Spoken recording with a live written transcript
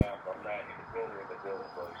building,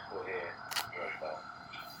 but we still here.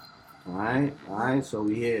 All right. So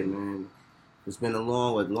we here, man. It's been a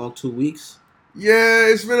long 2 weeks. Yeah,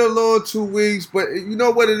 it's been a long 2 weeks, but you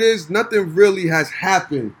know what it is? Nothing really has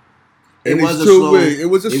happened in these 2 weeks.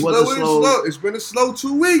 It's been a slow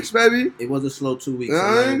 2 weeks, baby. It was a slow 2 weeks.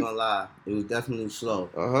 I'm not even gonna lie. It was definitely slow.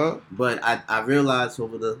 But I realized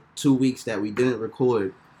over the 2 weeks that we didn't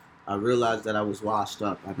record, I realized that I was washed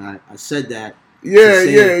up, and I said that.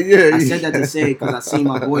 I said that to say because I seen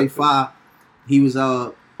my boy Fa. He was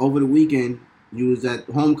over the weekend. He was at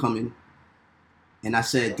homecoming, and I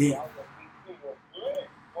said, "Damn."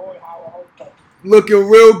 Looking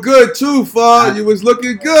real good too, Fa. You was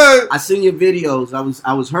looking good. I seen your videos. I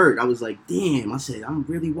was hurt. I was like, damn. I said, I'm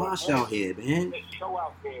really washed out here, man. Show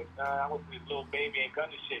out there. I was with little baby and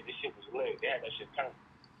gunner shit. This shit was lit. They had that shit turned.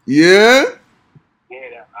 Yeah.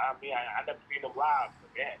 Yeah. I mean, I never seen them live. But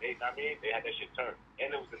yeah, they had that shit turned,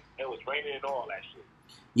 and it was raining and all that shit.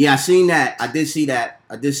 Yeah, I seen that. I did see that.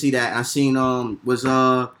 I seen what's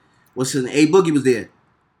his name? A Boogie was there.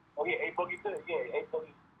 Oh yeah, A Boogie too. Yeah, A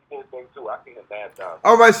Boogie did his thing too. I seen him bad time.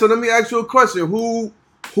 All right, so let me ask you a question. Who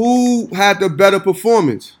had the better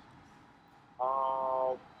performance?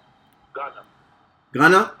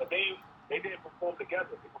 Gunna. But they didn't perform together.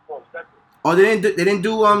 They performed separate. Oh, they didn't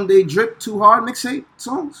do they Drip Too Hard mixtape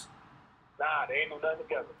songs? Nah, they ain't do nothing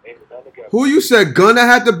together. Who you said Gunna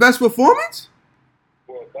had the best performance?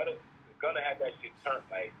 Yeah, Gunna had that shit turned.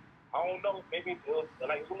 Like, I don't know, maybe it was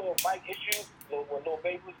like a little mic issue when Lil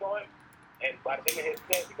Baby was going, and by the end of his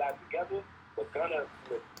set, we got together. But Gunna,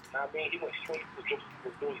 he went straight to just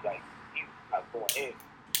doing like he was going in.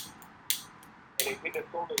 And they did a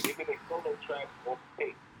solo track on the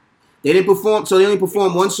tape. They didn't perform, so they only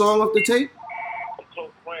performed one song off the tape? I'm close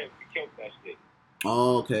friends, we killed that shit.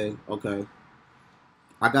 Oh, okay.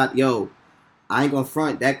 I ain't gonna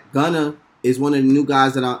front. That Gunna is one of the new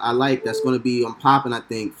guys that I like that's gonna be on popping, I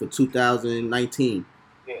think, for 2019.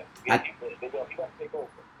 Yeah, he got to take over.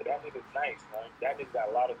 But that nigga's nice, man. That nigga got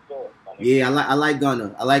a lot of sauce. Yeah, I like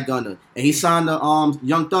Gunna. And he signed the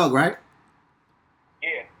Young Thug, right?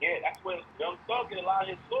 Yeah, that's where Young Thug get a lot of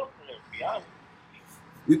his sauce from him, to be honest.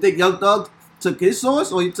 You think Young Thug took his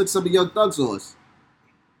sauce, or he took some of Young Thug's sauce?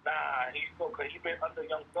 Nah, cause he been under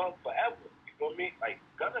Young Thug forever. You feel me? Like,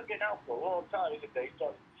 Gunna been out for a long time. He's starting to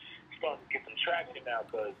get some traction now,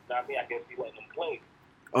 cause I guess he letting him play.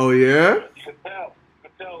 Oh yeah. You can tell.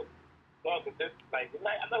 Thug is this, like, I'm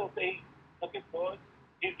not gonna say he's looking for it.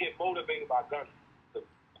 He's getting motivated by Gunna.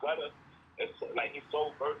 Gunna, it's like he's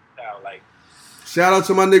so versatile. Like, shout out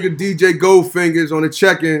to my nigga DJ Goldfingers on the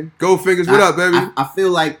check-in. Goldfingers, what up, baby? I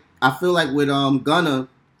feel like with Gunna,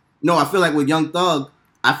 no, I feel like with Young Thug,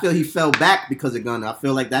 I feel he fell back because of Gunna. I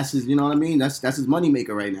feel like that's his, you know what I mean? That's his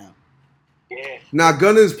moneymaker right now. Yeah. Nah,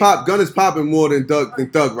 Gunna's popping more than Thug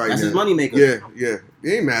right now. That's his moneymaker. Yeah.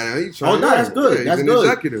 He ain't mad at him. Oh no, that's good. Yeah, that's good.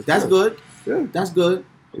 Executive. That's good. Yeah. That's good.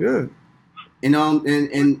 Yeah. And it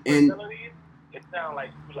sounds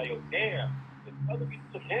like yo, damn, if other people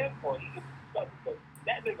took him or he took stuff, but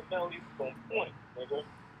that nigga melody was on point, nigga.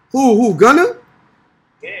 Who, Gunna?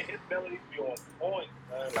 Yeah, his melodies be on point,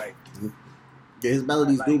 man. Like, yeah, his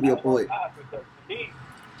melodies do be on point. Because to me,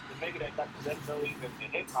 the nigga that got the best melodies in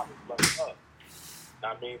hip-hop is Blood Up.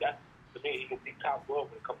 I mean, that's, to me, he can be top world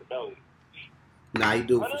when it comes to melodies. Nah, he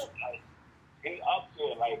do. Like, he up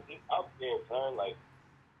there, son. Like,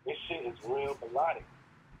 this shit is real melodic.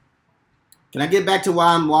 Can I get back to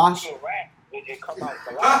why I'm washed? It come out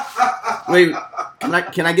melodic. Wait,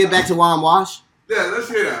 can I get back to why I'm washed? Yeah, let's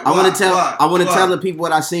hear that. I want to tell the people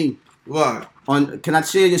what I seen. What? Can I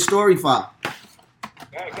share your story, Fa?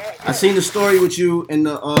 I seen the story with you in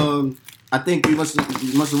the I think you must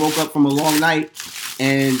have woke up from a long night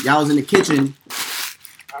and y'all was in the kitchen.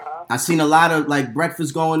 I seen a lot of like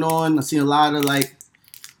breakfast going on. I seen a lot of like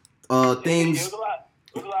things. There's a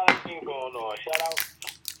lot of things going on. Shout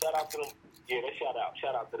out to them. Yeah, shout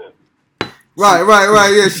out to them.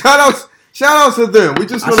 Right. Yeah, shout out to them. We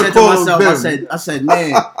just gonna call them them. I said,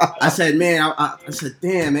 man. I said,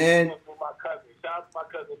 damn, man. Shout out to my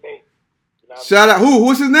cousin Nate. Shout out who?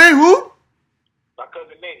 What's his name? Who? My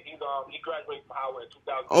cousin Nate. He graduated from Howard in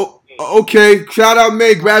 2015. Oh, okay. Shout out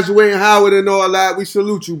May, graduating Howard and all that. We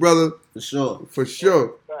salute you, brother. For sure.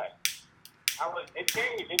 It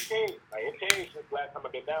changed. Like, it changed since last time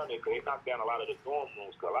I've been down there, because they knocked down a lot of the dorm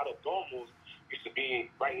rooms. Because a lot of dorm rooms used to be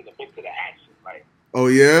right in the midst of the action. Like, oh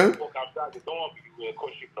yeah. You walk outside the dorm, you of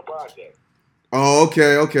course you the project. Oh,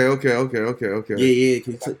 okay. Yeah.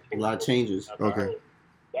 He took a lot of changes. Okay.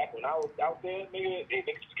 Back when I was out there, nigga, they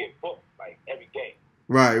niggas was getting booked like every day.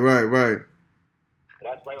 Right.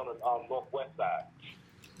 That's right on the northwest side.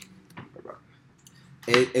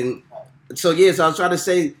 And so yeah, so I was trying to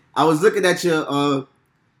say, I was looking at your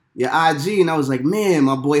IG, and I was like, man,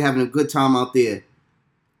 my boy having a good time out there.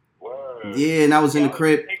 Word. Yeah, and I was in the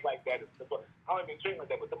crib. Like that. I don't even drink like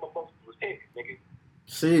that, but some of folks was hit, nigga.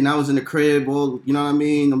 See, and I was in the crib, all, you know what I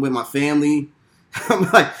mean? I'm with my family. I'm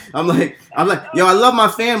like, yo, I love my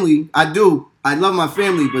family. I do. I love my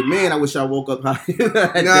family, but man, I wish I woke up high.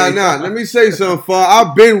 Nah. Let me say something, Far.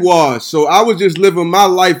 I've been washed, so I was just living my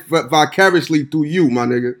life vicariously through you, my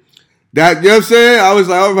nigga. That, you know what I'm saying? I was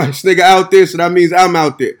like, all right, this nigga out there, so that means I'm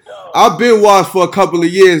out there. I've been washed for a couple of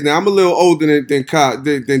years now. I'm a little older than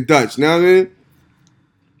Dutch, you know what I mean?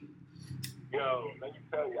 Yo, let me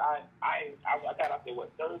tell you, I got out there,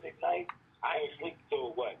 Thursday night? I ain't sleep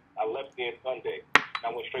till I left there Sunday.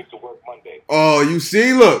 I went straight to work Monday. Oh, you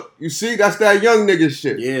see? Look. You see? That's that young nigga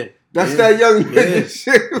shit. Yeah. That's that young nigga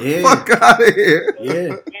shit. Yeah. Fuck out of here.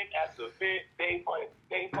 Yeah. After day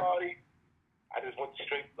party, I just went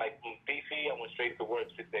straight, from DC, I went straight to work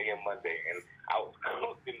 6 a.m. Monday, and I was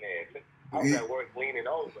cooking there. I was at work leaning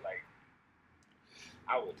over,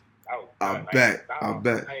 I bet. I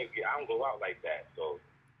don't go out like that, so.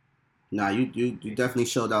 Nah, you definitely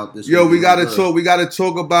showed out this. Yo, we gotta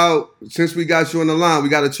talk about, since we got you on the line, we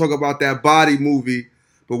gotta talk about that Body movie,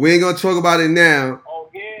 but we ain't gonna talk about it now. Oh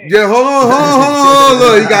yeah. Yeah, hold on.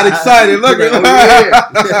 Look, he got excited. Look at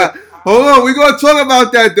that. Hold on, we gonna talk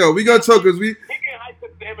about that though. We gonna talk because we. He get hyped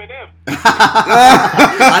up to Eminem.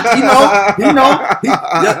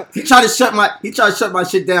 He tried to shut my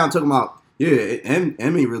shit down. Talking about M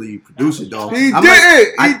ain't really producing, dog. He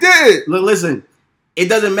did. Look, listen. It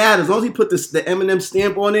doesn't matter as long as he put the Eminem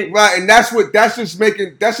stamp on it, right? And that's just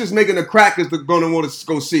making the crackers that gonna want to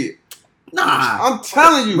go see it. Nah, I'm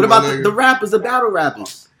telling you. What about the rappers, the battle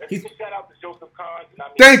rappers? Shout out to Joseph Kahn.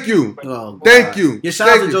 Thank you. Thank you. Yeah, shout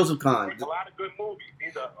out to Joseph Kahn. A lot of good movies.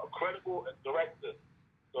 He's a credible director.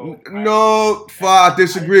 So, no, Far, I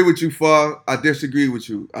disagree with you, Far. I disagree with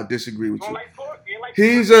you.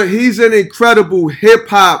 He's an incredible hip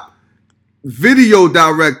hop video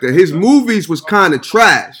director. His movies was kind of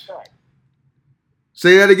trash.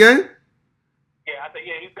 Say that again? Yeah, I think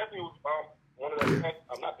he definitely was one of the best.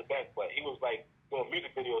 Not the best, but he was doing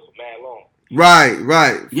music videos for mad long.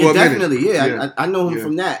 Right. Yeah, definitely. Yeah. I know him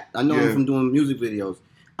from that. I know him from doing music videos.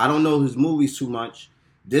 I don't know his movies too much.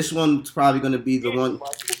 This one's probably going to be the one.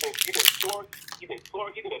 He did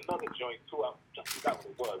another joint too. I forgot what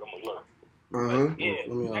it was. I'm gonna look. Yeah,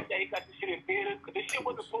 I think he got this shit in theaters because this shit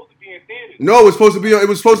wasn't supposed to be in theaters. No, it was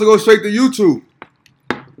supposed to go straight to YouTube.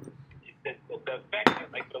 The fact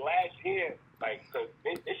that the last year, cause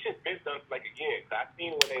this shit been done for a year. Cause I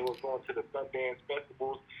seen when they was going to the Sundance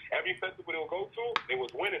festivals. Every festival they would go to, they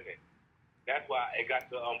was winning it. That's why it got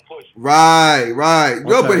the push. Right.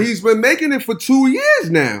 Yo, but he's been making it for 2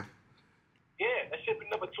 years now. Yeah, that shit been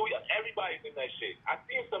number 2 years. Everybody's in that shit. I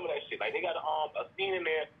seen some of that shit. They got a scene in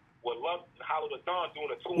there with Love and Hollow the Dawn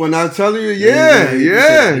doing a 2. When I tell you, yeah.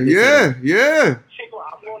 Shit, I'm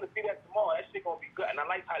going to see that tomorrow. That shit gonna be good, and I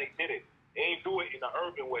like how they did it. They ain't do it in an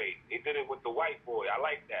urban way. They did it with the white boy. I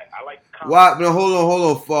like that. I like the comedy. Why? No,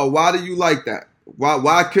 hold on. Why do you like that?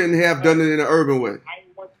 Why couldn't they have done it in an urban way?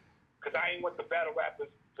 Because I ain't want the battle rappers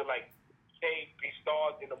to be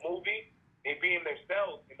stars in the movie. They being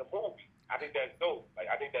themselves in the movie. I think that's dope.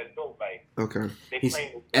 Okay. They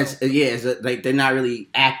playing they're not really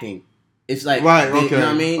acting. It's right. Okay. You know what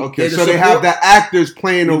I mean? Okay. So they have the actors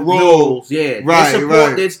playing a role. Yeah.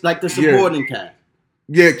 Right. It's like the supporting cast.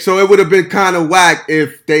 Yeah. So it would have been kind of whack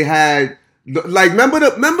if they had remember the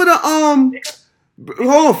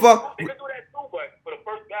hold on, fuck. They could do that too, but for the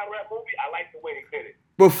first battle rap movie, I like the way they did it.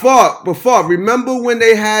 Before, remember when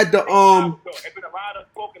they had the It's been a lot of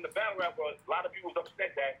folk in the battle rap world. A lot of people was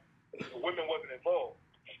upset that women wasn't involved.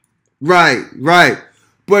 Right.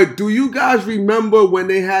 But do you guys remember when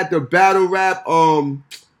they had the battle rap the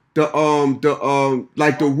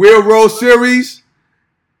Real World series?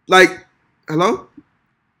 Hello?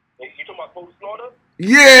 You talking about Cold Slaughter?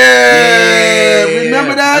 Yeah.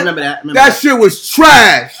 Remember that? I remember that. That shit was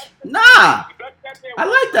trash. Nah. I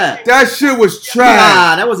like that. That shit was trash.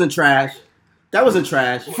 Nah, that wasn't trash.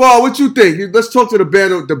 Fall, what you think? Let's talk to the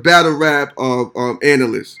battle rap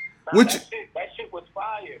analyst. That shit was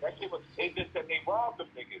fire. That shit was. They just said they robbed them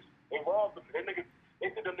niggas. They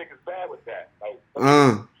did them niggas bad with that.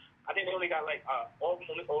 I think they only got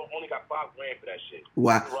only got $5,000 for that shit.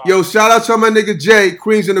 Wow. Yo, shout out to my nigga Jay,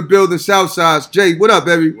 Queens in the building, Southside. Jay, what up,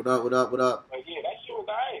 baby? What up? Yeah, that shit was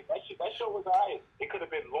alright. That show was alright. It could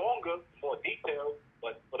have been longer, more detailed,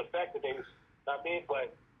 but for the fact that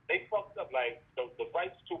but they fucked up. The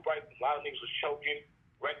lights was too bright. A lot of niggas was choking.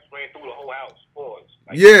 Rex ran through the whole house.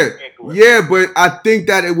 with. Yeah, but I think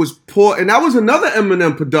that it was poor, and that was another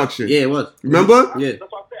Eminem production. Yeah, it was. Remember? Yeah. That's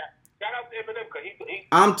what I said. Shout out to Eminem because he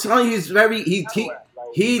I'm telling you, he's very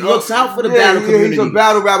he looks out for the battle community. He's a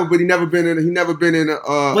battle rapper, but he never been in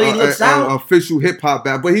a official hip hop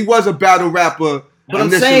battle. But he was a battle rapper. But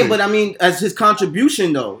I'm saying, but I mean, as his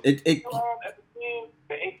contribution though, at the team,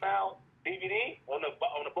 the 8-pound DVD on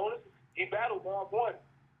the bonus, he battled one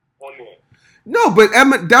on there. No, but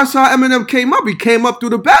that's how Eminem came up. He came up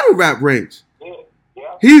through the battle rap range. Yeah.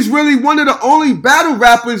 He's really one of the only battle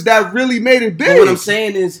rappers that really made it big. But what I'm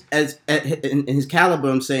saying is, in his caliber,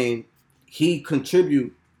 I'm saying he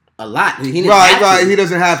contribute a lot. Right. He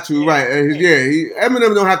doesn't have to. Right.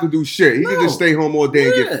 Eminem don't have to do shit. He can just stay home all day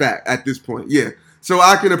and get fat at this point. Yeah. So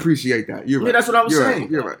I can appreciate that. You're right. Yeah, that's what I was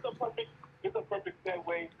saying. You're right. It's a perfect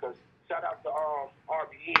segue because shout out to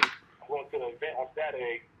RBE. I'm going to the event on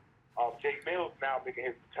Saturday. Jay Mills now making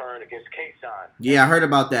his return against K-Shine. Yeah, I heard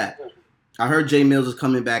about that. I heard Jay Mills is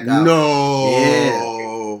coming back out. No.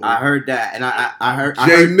 Yeah. I heard that. And I heard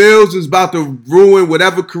Jay Mills is about to ruin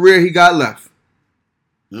whatever career he got left.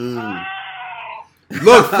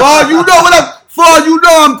 Look, Far, you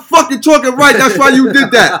know I'm fucking talking right. That's why you did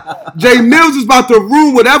that. Jay Mills is about to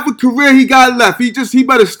ruin whatever career he got left. He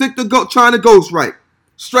better stick to trying to ghost right.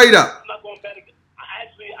 Straight up. I'm not going to bet again.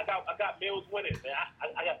 I got Mills winning, man.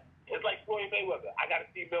 I got, it's like Floyd Mayweather. I got to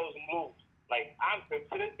see Mills lose. Like,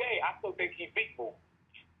 to this day, I still think he beat Mook.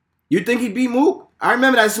 You think he beat Mook? I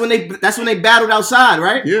remember that's when they battled outside,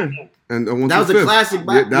 right? Yeah. And that was a classic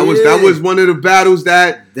battle. That was one of the battles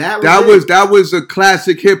that was a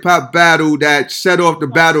classic hip hop battle that set off the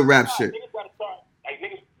battle rap shit.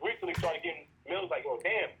 Niggas recently started getting Mills like, oh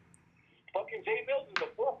damn, fucking Jay Mills is the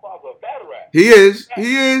forefather of battle rap. He is.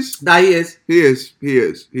 Nah, he is. He is.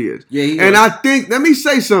 Yeah, he is. And I think, let me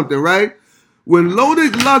say something, right? When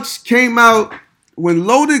Loaded Lux came out, when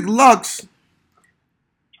Loaded Lux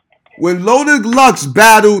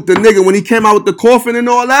battled the nigga, when he came out with the coffin and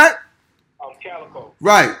all that. Calico.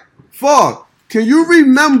 Right. Fuck. Can you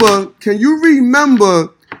remember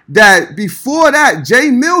that before that,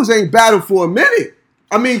 Jay Mills ain't battled for a minute?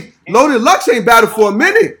 I mean, Loaded Lux ain't battled for a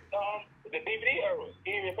minute. The DVD era.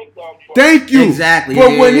 He even picked Thank you. Exactly.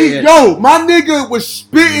 But when my nigga was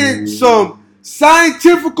spitting some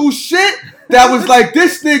scientifical shit that was like,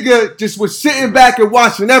 this nigga just was sitting back and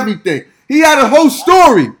watching everything. He had a whole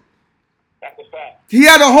story. That's a fact. He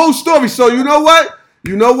had a whole story. So you know what?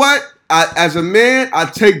 As a man, I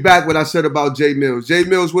take back what I said about Jay Mills. Jay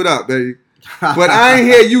Mills, what up, baby? But I ain't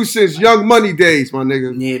hear you since Young Money days, my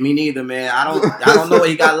nigga. Yeah, me neither, man. I don't know what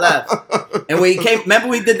he got left. And when he came, remember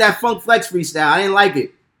we did that Funk Flex freestyle? I didn't like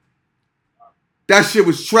it. That shit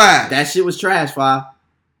was trash. That shit was trash, Fa.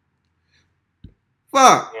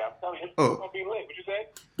 Fuck. Yeah, I'm telling you, it's gonna be lit. What you say?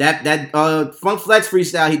 That Funk Flex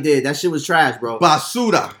freestyle he did, that shit was trash, bro.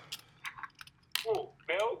 Basuda. Who?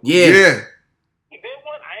 Mills? Yeah.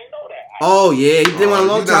 Oh, yeah, he did one a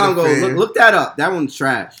long time ago. Look that up. That one's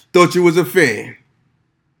trash. Thought you was a fan.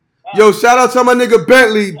 Yo, shout out to my nigga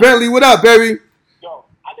Bentley. Bentley, what up, baby? Yo,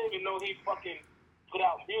 I didn't even know he fucking put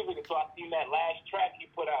out music until I seen that last track he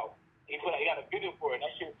put out. He got a video for it. That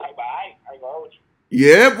shit was type of hype. I ain't gonna hold you.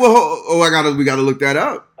 Yeah, well, we gotta look that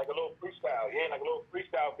up. Like a little freestyle. Yeah, like a little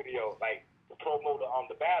freestyle video. Like to promote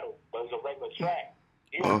the battle. But it was a regular track.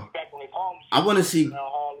 He was back on his home. I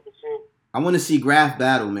want to see Graph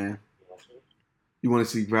battle, man. You want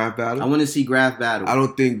to see Graph battle? I want to see Graph battle. I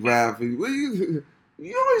don't think Graph. You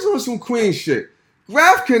always on some Queen shit.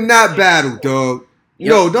 Graph cannot battle, dog.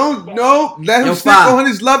 Let him stick on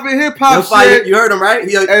his love and hip hop shit. You heard him, right?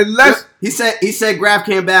 He said Graph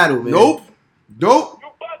can't battle, man. Nope.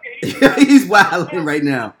 He's wilding right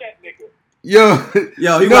now. Yo,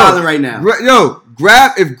 he wilding right now.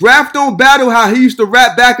 Graph. If Graph don't battle how he used to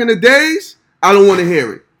rap back in the days, I don't want to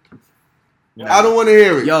hear it. I don't want to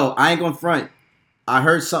hear it. Yo, I ain't gonna front. I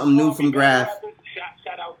heard something new from Graph.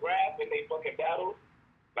 Shout out Graph and they fucking battle.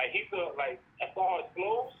 Like as far as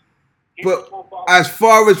flows. But as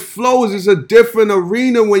far as flows, it's a different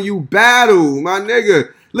arena when you battle, my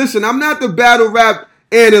nigga. Listen, I'm not the battle rap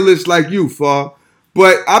analyst like you, Far.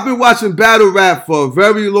 But I've been watching battle rap for a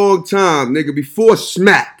very long time, nigga. Before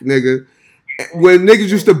Smack, nigga. When niggas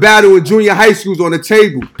used to battle in junior high schools on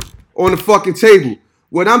the fucking table.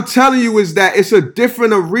 What I'm telling you is that it's a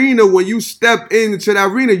different arena when you step into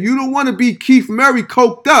that arena. You don't want to be Keith Murray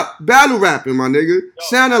coked up battle rapping, my nigga.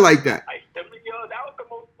 Sounding like that. That was the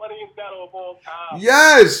most funniest battle of all time.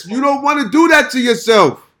 Yes, you don't want to do that to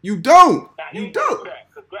yourself. You don't. You don't.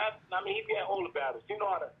 Because Graph, he be at older battles. You know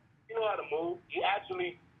how to move. He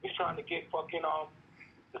actually is trying to get fucking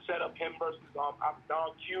to set up him versus Don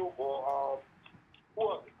Q or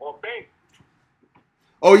Banks.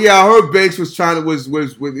 Oh yeah, I heard Banks was trying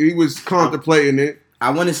to he was contemplating it. I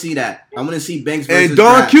want to see that. I want to see Banks versus and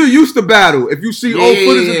Don Brad. Q used to battle. If you see old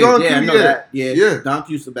footage of Don Q, I know that. Yeah, Don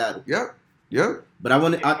Q used to battle. Yep. But I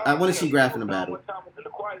want to see Graf in the battle.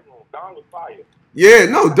 Yeah,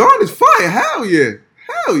 no, Don is fire. Hell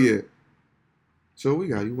yeah. So we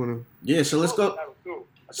got you wanna? Yeah, so let's go.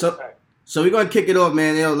 So we're gonna kick it off,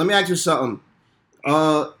 man. Yo, let me ask you something.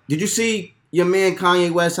 Did you see your man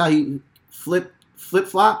Kanye West how he flip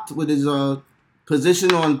flopped with his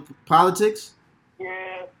position on politics?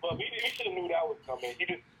 Yeah, but he should have knew that was coming. He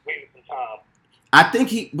just waited some time.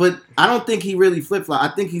 But I don't think he really flip flop. I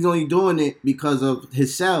think he's only doing it because of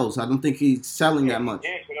his sales. I don't think he's selling that much.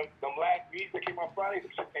 Yeah, so them last beats that came out Friday, the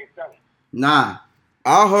shit ain't selling. Nah.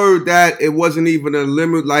 I heard that it wasn't even a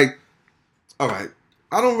limit. Like, all right,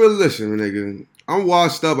 I don't really listen, nigga. I'm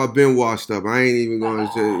washed up. I've been washed up. I ain't even going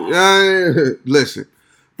to say, listen.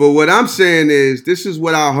 But what I'm saying is, this is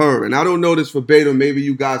what I heard. And I don't know this verbatim. Maybe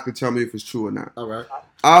you guys can tell me if it's true or not. All right.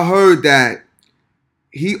 I heard that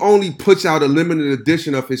he only puts out a limited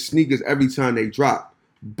edition of his sneakers every time they drop.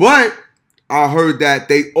 But I heard that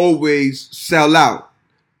they always sell out.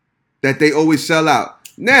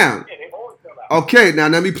 Now, okay, now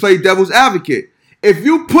let me play devil's advocate. If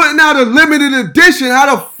you putting out a limited edition,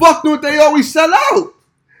 how the fuck don't they always sell out?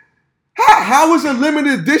 How is a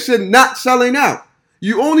limited edition not selling out?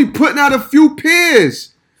 You only putting out a few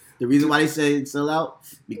pairs. The reason why they say it sell out,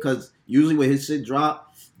 because usually when his shit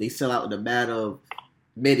drop, they sell out in a matter of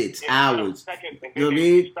minutes, hours. You know what I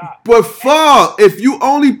mean? But if you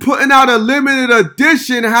only putting out a limited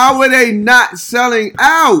edition, how are they not selling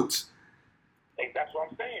out? That's what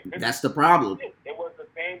I'm saying. That's the problem. It was the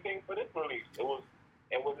same thing for this release.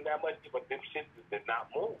 It wasn't that much, but them shit did not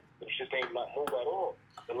move. Them shit ain't not move at all.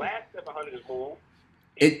 The last 700 is moved.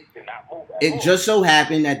 It did not move at all. It just so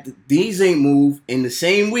happened that these ain't moved. In the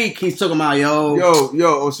same week, he's talking about,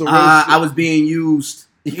 I was being used.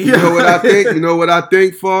 You know what I think? You know what I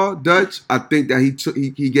think for Dutch? I think that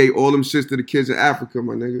he gave all them shits to the kids in Africa,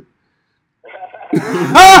 my nigga.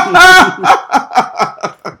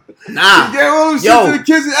 Nah, he gave all them shit to the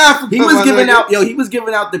kids in Africa. He was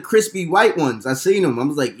giving out the crispy white ones. I seen him. I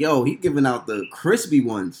was like, he giving out the crispy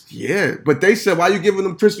ones. Yeah, but they said, why you giving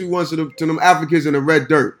them crispy ones to them Africans in the red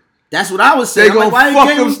dirt? That's what I was saying. They gonna fuck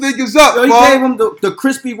them sneakers up, he gave him the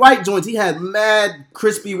crispy white joints. He had mad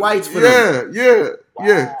crispy whites for them.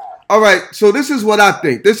 Yeah. All right, so this is what I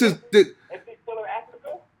think. Is he still in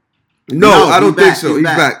Africa? No, I don't think so. He's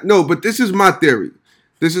back. No, but this is my theory.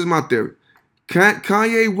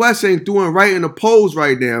 Kanye West ain't doing right in the polls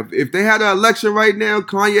right now. If they had an election right now,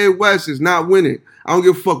 Kanye West is not winning. I don't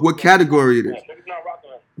give a fuck what category it is.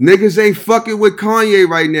 Niggas ain't fucking with Kanye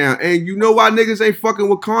right now. And you know why niggas ain't fucking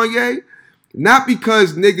with Kanye? Not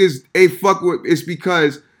because niggas ain't fucking with, it's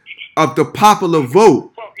because of the popular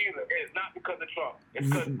vote. It's not because of Trump. It's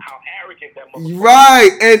because how arrogant that motherfucker is.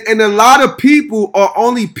 Right. And a lot of people are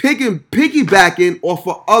only piggybacking off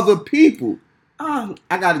of other people. I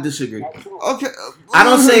gotta disagree. Okay.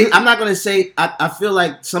 I'm not gonna say I feel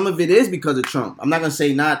like some of it is because of Trump. I'm not gonna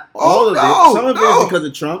say not all of it. Some of it is because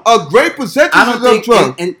of Trump. A great percentage of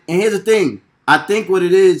Trump. And here's the thing. I think what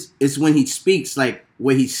it is when he speaks, like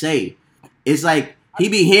what he say. It's like he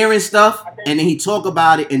be hearing stuff and then he talk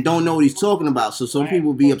about it and don't know what he's talking about. So some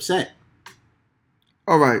people be upset.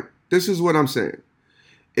 All right. This is what I'm saying.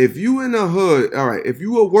 If you in the hood, all right, if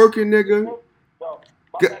you a working nigga.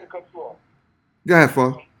 Go ahead,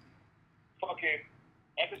 Fo. Fucking,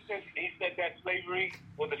 ever since he said that slavery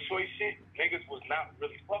was a choice shit, niggas was not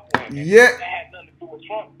really fucking with him. Yeah. That had nothing to do with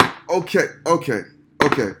Trump.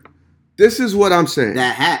 Okay. This is what I'm saying.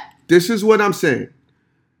 That hat. This is what I'm saying.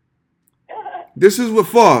 This is what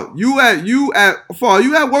Fo. You at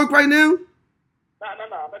work right now? Nah,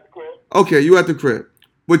 I'm at the crib. Okay, you at the crib.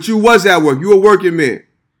 But you was at work. You a working man.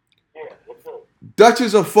 Yeah, what's up? Dutch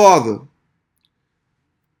is a father.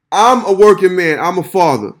 I'm a working man. I'm a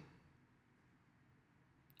father.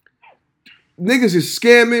 Niggas is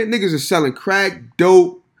scamming. Niggas is selling crack,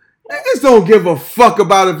 dope. Niggas don't give a fuck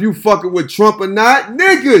about if you fucking with Trump or not.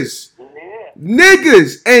 Niggas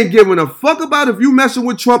ain't giving a fuck about if you messing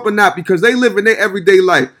with Trump or not because they live in their everyday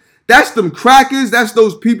life. That's them crackers. That's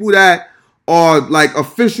those people that are like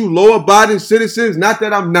official law-abiding citizens. Not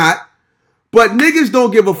that I'm not. But niggas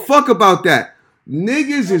don't give a fuck about that.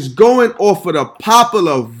 Niggas is going off of the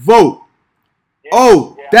popular vote.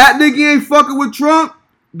 That nigga ain't fucking with Trump,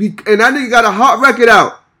 and that nigga got a hot record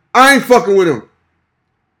out. I ain't fucking with him.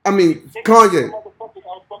 I mean, Kanye.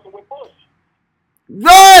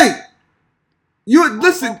 Right. You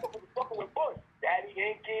listen. Daddy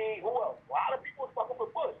Yankee, who else? A lot of people was fucking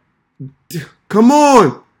with Bush. Come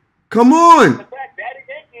on. Daddy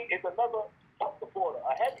Yankee is another Trump supporter,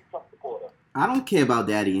 a heavy Trump supporter. I don't care about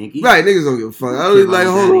Daddy Yankee. Right, niggas don't give a fuck. I was like,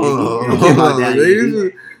 hold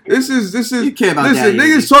on. This is. You care about listen, Daddy niggas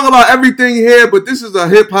Yankee. talk about everything here, but this is a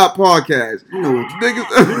hip hop podcast. You know, niggas.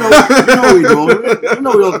 you know what we doing. You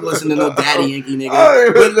know we don't listen to no Daddy Yankee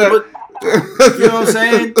nigga. But, you know what I'm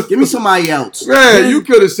saying? Give me somebody else. Man, you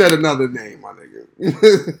could have said another name, my nigga.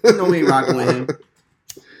 You know we ain't rocking with him.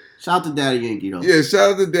 Shout out to Daddy Yankee though. Yeah,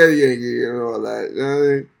 shout out to Daddy Yankee and all that. You know what I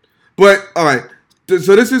mean? But all right,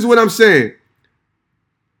 so this is what I'm saying.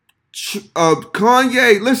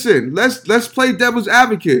 Kanye, listen, let's play devil's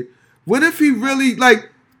advocate. What if he really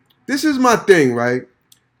this is my thing, right?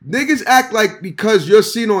 Niggas act like because you're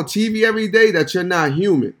seen on TV every day that you're not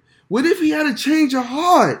human. What if he had a change of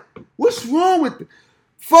heart? What's wrong with it?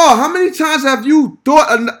 How many times have you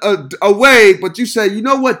thought a way, but you say, you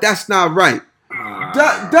know what, that's not right?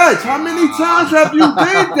 Dutch, how many times have you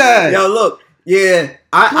did that? Yo, look, yeah,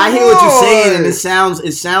 I hear what you're saying, and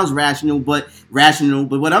it sounds rational, but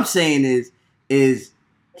what I'm saying is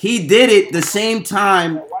he did it the same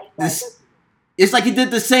time. It's like he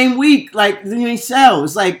did the same week, like he didn't sell.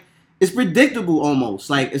 It's like it's predictable almost.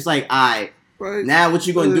 Like it's like, right. Now what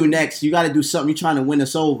you gonna do next? You got to do something. You're trying to win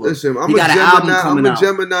us over. Listen, he got an album coming out. I'm a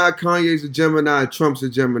Gemini. Kanye's a Gemini. Trump's a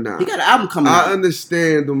Gemini. He got an album coming out. I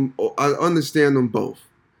understand them both.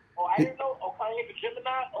 Oh, I didn't know. Oh, Kanye's a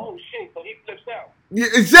Gemini. Oh shit! So he flips out. Yeah,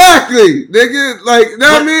 exactly, nigga. Like, you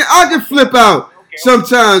know what I mean? I can flip out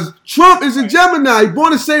sometimes. Trump is a Gemini. He's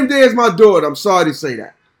born the same day as my daughter. I'm sorry to say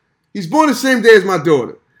that. He's born the same day as my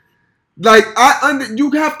daughter. Like,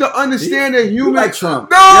 you have to understand that human. You like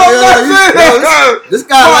Trump. No, I'm not saying that. This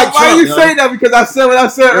guy like Trump. Why you say that? Because I said what I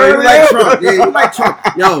said earlier. You like Trump. Yeah, you like Trump.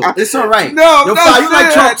 Yo, it's all right. No, you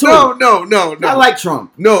like Trump too. No. I like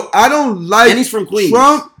Trump. No, I don't like. And he's from Queens.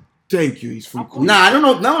 Trump. Thank you. He's from Queens. Nah, I don't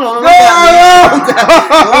know. No. Don't tap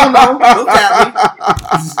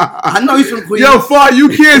me. I know he's from Queens. Yo, Far, you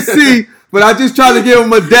can't see. But I just tried to give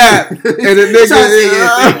him a dab, and the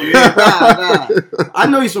nigga. Nah. I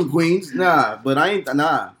know he's from Queens. But I ain't.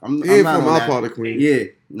 Nah, I'm he ain't not from on my that. part of Queens. Yeah,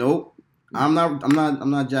 nope. I'm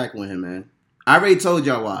not jacking with him, man. I already told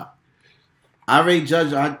y'all why. I already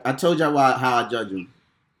judged. I told y'all how I judge him.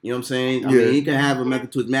 You know what I'm saying? I mean, he can have a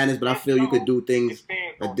method to his madness, but I feel you could do things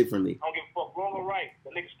differently. I don't give a fuck, wrong or right.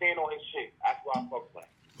 The nigga stand on his shit. That's why I fuck with him.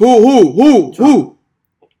 Who? Trump.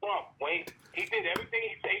 When he did everything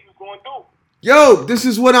he said he was going to do. Yo, this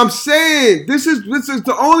is what I'm saying. This is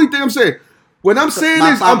the only thing I'm saying. What I'm saying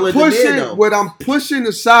is what I'm pushing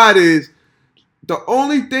aside is the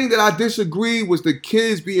only thing that I disagree was the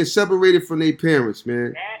kids being separated from their parents,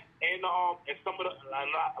 man. And some of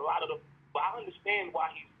a lot of the, but I understand why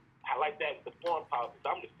I like that with the foreign politics.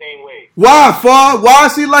 I'm the same way. Why, Far? Why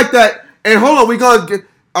is he like that? And hold on,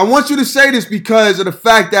 I want you to say this because of the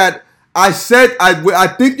fact that I said I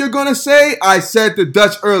think you're gonna say I said to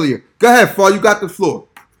Dutch earlier. Go ahead, Far. You got the floor.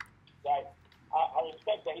 Like I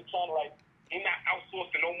respect that he's trying to he's not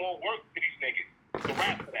outsourcing no more work to these niggas to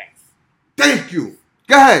rap for that. Thank you.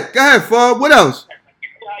 Go ahead, Far. What else? You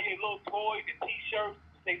see how your little toys and T-shirts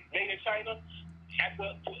they made in China?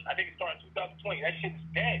 I think it started in 2020. That shit is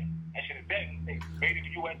dead. That shit is dead. Made in the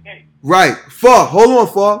USA. Right. Far. Hold on,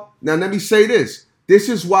 Far. Now let me say this. This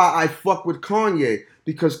is why I fuck with Kanye.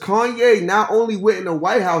 Because Kanye not only went in the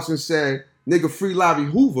White House and said, nigga, free Larry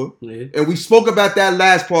Hoover. Yeah. And we spoke about that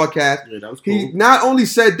last podcast. Yeah, that was cool. He not only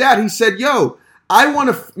said that, he said, yo, I want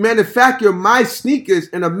to manufacture my sneakers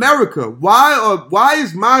in America. Why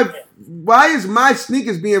is my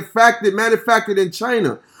sneakers being manufactured in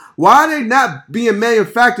China? Why are they not being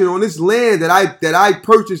manufactured on this land that I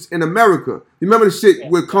purchased in America? You remember the shit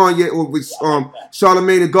with Kanye or with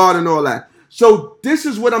Charlamagne the God and all that? So this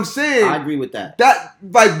is what I'm saying. I agree with that.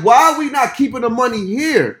 Why are we not keeping the money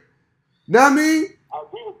here? Know what I mean? I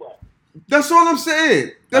agree with that. That's all I'm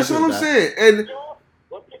saying. Saying. And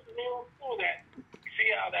what pisses me off too that you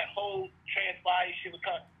see how that whole transpire shit was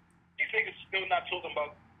cut. These niggas still not talking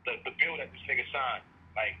about the bill that this nigga signed.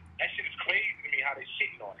 Like that shit is crazy to me how they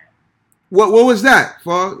shitting on that. What was that?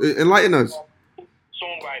 Enlighten us.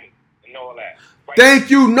 Songwriting and all that. Right? Thank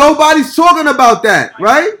you. Nobody's talking about that,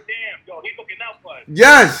 right? Damn, yo, he's looking out for us.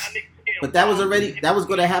 Yes. But that was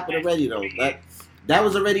going to happen already though. That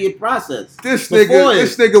was already a process. This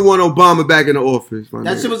nigga want Obama back in the office.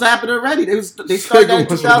 That shit was happening already. They started that in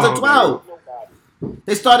 2012.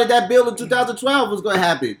 They started that bill in 2012 was going to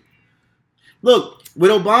happen. Look,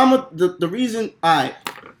 with Obama, the reason, like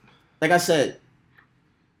I said,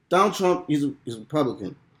 Donald Trump, he's a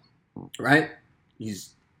Republican, right? He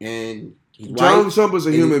Donald Trump is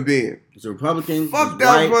a human being. He's a Republican. Fuck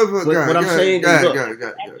that motherfucker. What I'm saying is, look,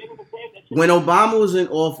 when Obama was in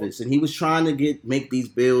office and he was trying to make these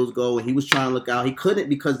bills go and he was trying to look out, he couldn't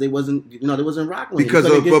because they wasn't rocking with because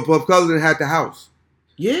Republicans had the House.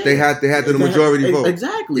 Yeah, they had the majority vote.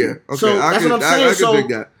 Exactly. Yeah. Okay. So that's what I'm saying. I can dig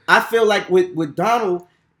that. I feel like with Donald,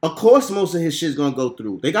 of course, most of his shit's gonna go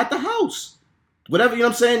through. They got the House, whatever, you know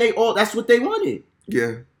what I'm saying. That's what they wanted.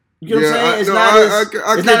 Yeah. You know what I'm saying?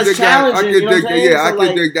 It's not as challenging. I can dig that. Yeah, I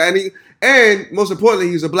can dig that. And most importantly,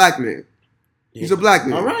 he's a black man. Yeah. He's a black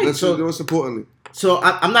man. All right. Most importantly. So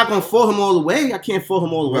I'm not gonna fault him all the way. I can't fault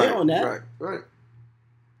him all the way on that. Right.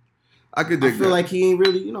 I could dig that. I feel like he ain't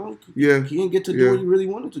really, he didn't get to do what he really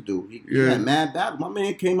wanted to do. He had mad battle. My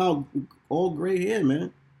man came out all gray hair,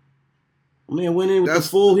 man. My man went in with the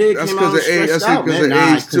full hair, came out stressed out, man.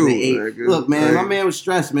 That's because of age, too. Look, man, my man was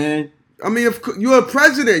stressed, man. I mean, if you're a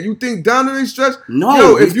president, you think Donald ain't stressed?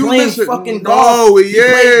 No, if you playing fucking golf. No, he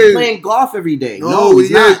is. He's playing golf every day. No,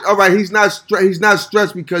 he is. All right, he's not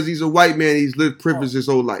stressed because he's a white man. He's lived privilege his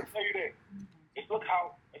whole life. No, you didn't.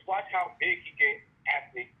 Just watch how big he get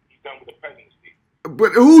after he's done with the presidency.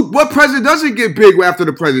 But what president doesn't get big after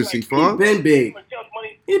the presidency, Fon? He been big.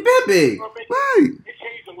 He been big. Right.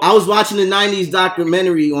 I was watching the 90s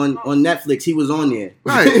documentary on Netflix. He was on there.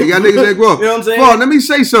 Right. He got niggas that grow. You know what I'm saying? Fon, let me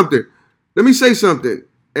say something.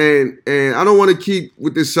 And I don't want to keep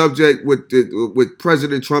with this subject with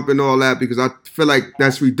President Trump and all that because I feel like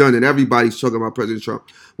that's redundant. Everybody's talking about President Trump.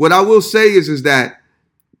 What I will say is that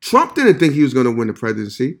Trump didn't think he was going to win the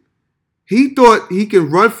presidency. He thought he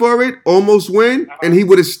could run for it, almost win, and he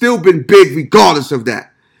would have still been big regardless of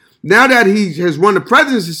that. Now that he has won the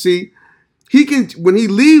presidency, he can, when he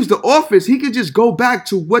leaves the office, he can just go back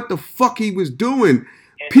to what the fuck he was doing.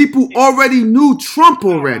 People already knew Trump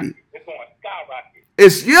already.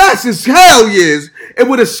 It's hell yes. It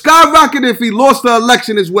would have skyrocketed if he lost the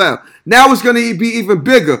election as well. Now it's going to be even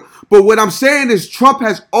bigger. But what I'm saying is Trump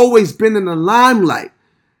has always been in the limelight.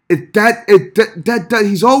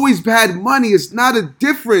 He's always had money. It's not a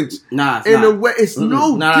difference. Nah, in a way. It's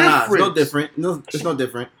no different. It's no different. No, it's no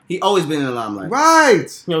different. He always been in the limelight.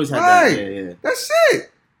 Right. He always had that. Yeah. That's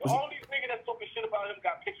it. All these niggas that's talking shit about him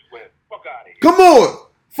got pictures with him. Fuck out of here. Come on.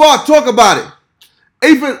 Fuck, talk about it.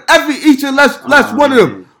 Each and last one of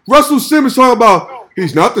them. Russell Simmons talking about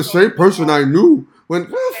he's not the same person I knew.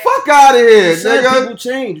 Fuck out of here, nigga. People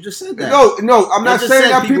change. You just said that. No, I'm not saying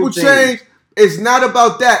that people change. It's not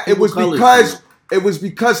about that. It was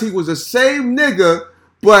because he was the same nigga,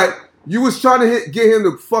 but you was trying to get him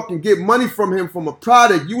to fucking get money from him from a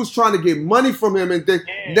product. You was trying to get money from him, and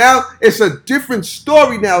now it's a different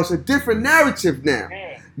story. Now it's a different narrative.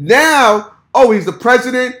 Now, he's the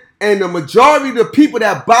president. And the majority of the people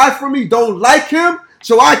that buy from me don't like him,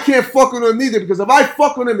 so I can't fuck with him either. Because if I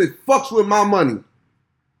fuck with him, it fucks with my money.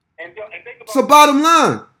 And think about it's the bottom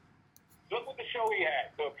line. Look what the show he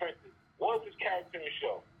had, The Apprentice. What was his character in the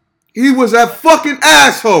show? He was a fucking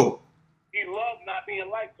asshole. He loved not being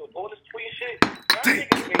liked. So all this tweet shit.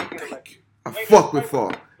 I fuck with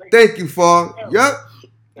Far. Thank you, Far. Yep.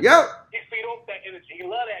 He feed off that energy. He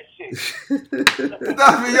love that shit.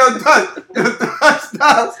 Stop me,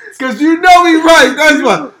 stop. Because you know he right. That's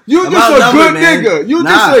why. You just a good nigga. You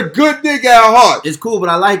just a good nigga at heart. It's cool, but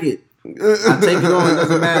I like it. I take it on. It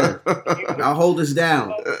doesn't matter. I'll hold this down.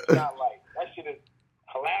 That shit is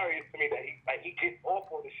hilarious to me that he gets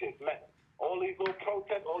off on this shit. Man, all these little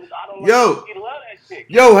protests, all this I don't like. He love that shit.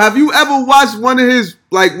 Yo, have you ever watched one of his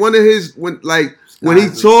when he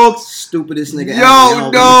talks, stupidest nigga.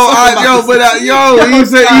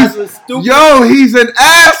 He's an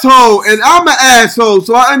asshole, and I'm an asshole,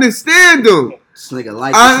 so I understand him. This nigga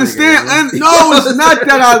like. I understand. It's not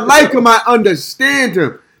that I like him. I understand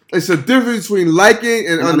him. It's a difference between liking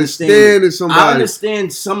and understanding somebody. I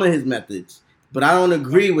understand some of his methods, but I don't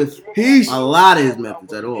agree with a lot of his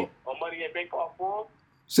methods at all.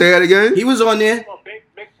 Say that again. He was on there.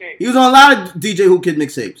 He was on a lot of DJ Who Kid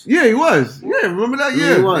mixtapes. Yeah, he was. Yeah, remember that?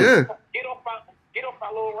 Yeah, he was. Yeah. Get off my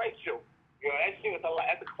little Rachel. Yo, that shit was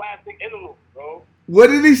at the classic interlude, bro. What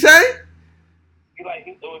did he say? He you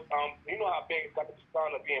know how Banks got the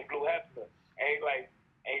son of being Blue Hefner, and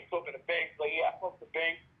he's talking to Banks like, yeah, I spoke to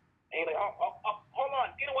Banks, and he's like, hold on,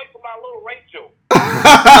 get away from my little Rachel.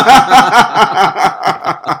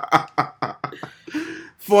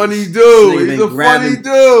 Funny dude. He's a funny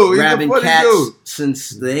dude. Grabbing cats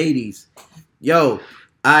since the 80s. Yo,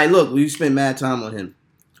 look, we spent mad time on him.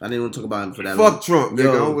 I didn't want to talk about him for that long. Fuck Trump,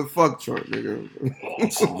 nigga. Fuck Trump, nigga.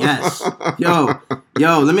 Yes.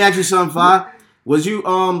 Yo, let me ask you something, Fi. Did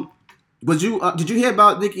you hear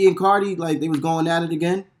about Nicki and Cardi? Like, they was going at it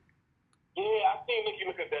again? Yeah, I seen Nicki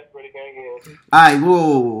looking desperate again, yeah. right,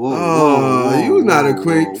 whoa. You not a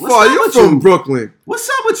queen. Fall, you from Brooklyn. What's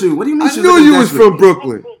up with you? What do you mean? I knew you was from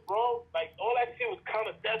Brooklyn. Bro, like all that shit was kind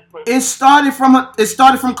of desperate. It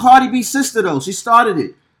started from Cardi B's sister though. She started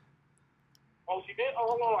it. Oh, she did? Oh,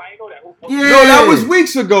 hold on, I ain't know that. Yeah. No, that was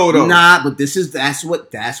weeks ago though. Nah, but that's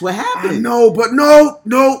what happened. I know, but no.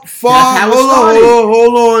 Fall,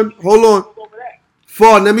 hold on.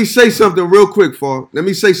 Fall, let me say something real quick, Fall. Let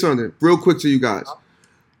me say something real quick to you guys.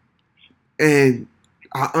 And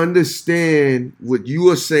I understand what you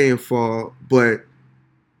are saying, Fall, but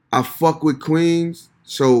I fuck with Queens,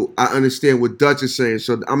 so I understand what Dutch is saying.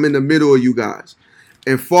 So I'm in the middle of you guys.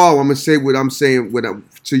 And Fall, I'm going to say what I'm saying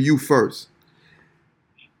to you first.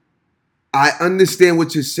 I understand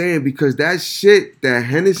what you're saying because that shit that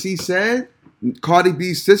Hennessy said, Cardi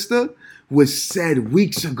B's sister, was said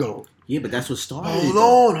weeks ago. Yeah, but that's what started.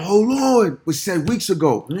 Hold on. Was said weeks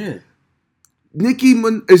ago. Yeah. Nicki,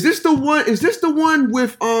 is this the one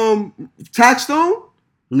with Taxstone?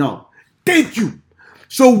 No. Thank you.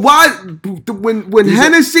 So why when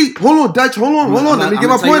Hennessy? Hold on, Dutch. Hold on. Let me get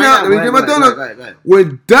my point out. Let me get my thought out. Right.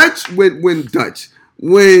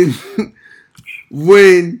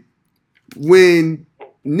 When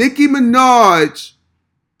Nicki Minaj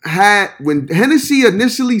when Hennessy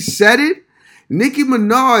initially said it, Nicki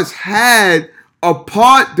Minaj had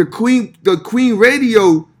the Queen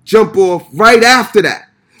radio jump off right after that.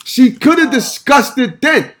 She could have discussed it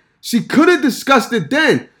then.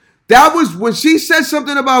 That was when she said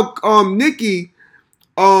something about Nicki.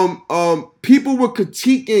 People were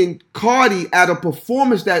critiquing Cardi at a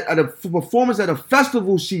performance at a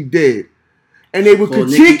festival she did. And they were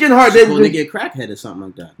critiquing her. They were going to get crackhead or something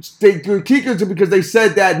like that. They critiqued her because they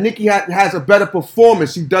said that Nicki has a better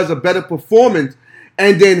performance. She does a better performance.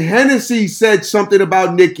 And then Hennessy said something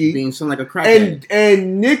about Nicki. Being something like a crackhead.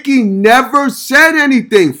 And Nicki never said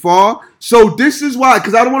anything, Fall. So this is why,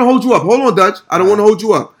 because I don't want to hold you up. Hold on, Dutch. I don't want to hold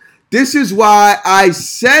you up. This is why I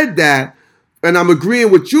said that, and I'm agreeing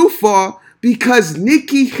with you, Fall, because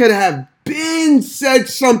Nicki could have been said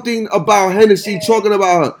something about Hennessy talking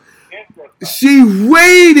about her. She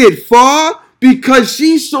waited, Fall, because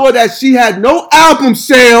she saw that she had no album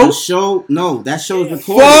sales. That show was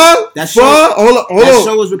recorded. Hold That on.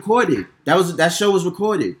 show was recorded. That show was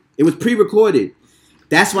recorded. It was pre-recorded.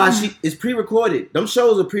 That's why it's pre-recorded. Them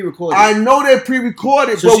shows are pre-recorded. I know they're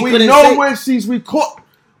pre-recorded, so but we know when she's recording.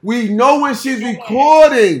 We know when she's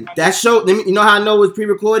recording. That show, you know how I know it was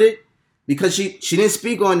pre-recorded? Because she didn't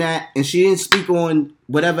speak on that, and she didn't speak on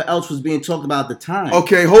whatever else was being talked about at the time.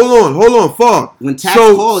 Okay, hold on, Far. When Tax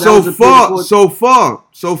called, that was a pre-recorded. So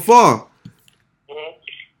far.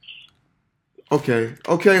 Okay,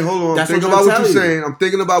 hold on. Think about what you're saying. I'm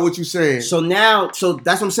thinking about what you're saying. So that's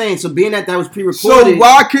what I'm saying. So being that was pre-recorded. So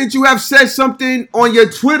why can't you have said something on your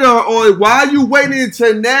Twitter, or why are you waiting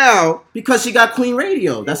until now? Because she got Queen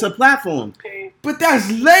Radio. That's her platform. But that's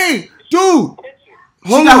late, dude. She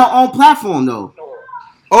got her own platform though.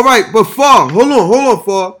 All right, but Far, hold on,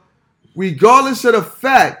 Far. Regardless of the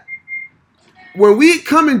fact, when we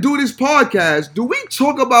come and do this podcast, do we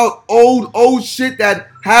talk about old shit that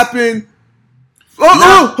happened?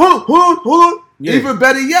 Hold on. Yeah. Even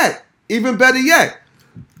better yet.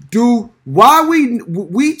 Why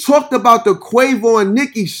we talked about the Quavo and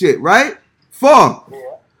Nicki shit, right? Far. Yeah.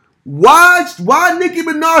 Why Nicki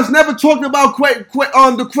Minaj never talked about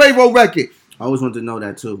the Quavo record? I always wanted to know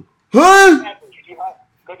that too. Huh?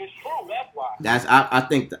 Because it's true. I That's why.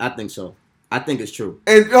 think so. I think it's true.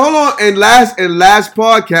 And hold on. In last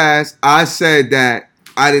podcast, I said that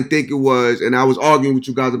I didn't think it was, and I was arguing with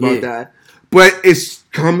you guys about that. But it's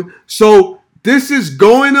coming. So this is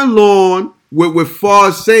going along with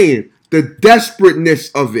Far saying the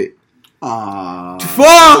desperateness of it. Far,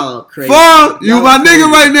 you my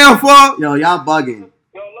nigga right now, Far. Yo, y'all bugging.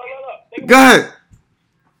 Yo, look. Go ahead.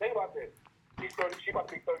 Think about this. She about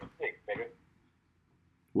to be 36, nigga.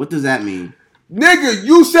 What does that mean? Nigga,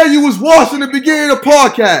 you said you was washed in the beginning of the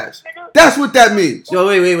podcast. That's what that means. Yo,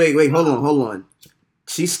 wait. Hold on.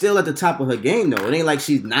 She's still at the top of her game, though. It ain't like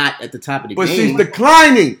she's not at the top of the game. But she's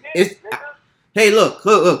declining. Hey, look.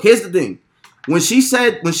 Here's the thing. When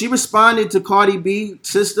she responded to Cardi B's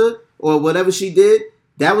sister or whatever she did,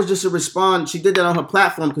 that was just a response. She did that on her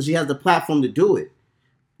platform because she has the platform to do it.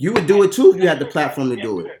 You would do it too if you had the platform to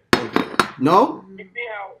do it. No? You see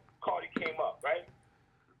how Cardi came up, right?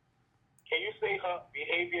 Can you say her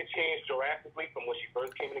behavior changed drastically from when she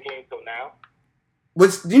first came in the game till now?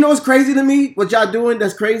 You know what's crazy to me? What y'all doing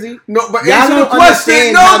that's crazy? No, but y'all answer the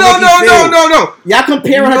question. No. Y'all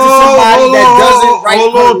comparing her to somebody that doesn't write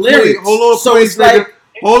her lyrics. Hold on, so it's like,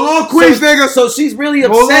 Hold on, Queens nigga. So she's really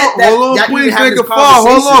upset that Queens have nigga. this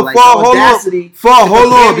conversation.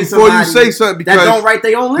 Hold on before you say something because that don't write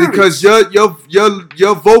their own lyrics. Because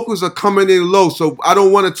your vocals are coming in low, so I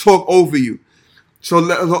don't want to talk over you. So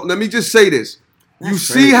let me just say this. You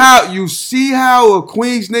see how a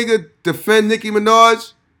Queens nigga defend Nicki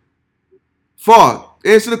Minaj? Far.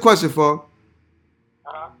 Answer the question, Far.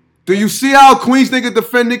 Do you see how a Queens nigga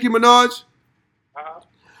defend Nicki Minaj?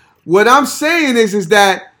 What I'm saying is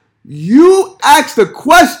that you asked a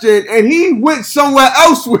question and he went somewhere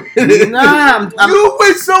else with it. Nah, you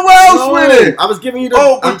went somewhere else with it. I was giving you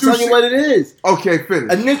the. I'm telling you what it is. Okay,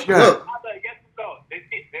 finish. Look.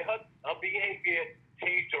 Her behavior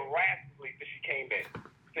changed drastically since she came in.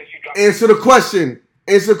 Answer the question.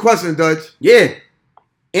 Answer the question, Dutch. Yeah.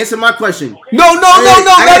 Answer my question. No.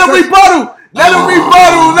 Let him rebuttal. Let him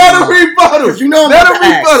rebuttal. You know Let him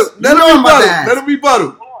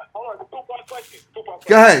rebuttal. Hold on. Two-part question.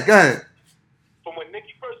 Go ahead. From when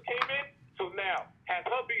Nicki first came in to now, has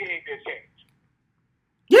her behavior changed?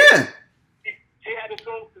 Yeah. She had this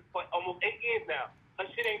room for almost 8 years now. Her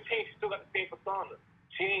shit ain't changed. She still got the same persona.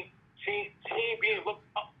 She ain't being looked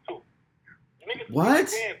up to. What?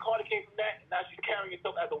 Man, Cardi came from that, and now she's carrying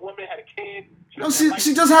herself as a woman, had a kid. No,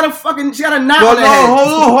 she just had a fucking, she had a knot. Hold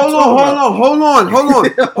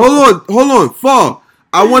on. Fall.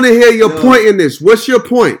 I want to hear your point in this. What's your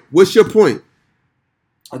point?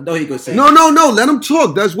 I know he gonna say. No. Let him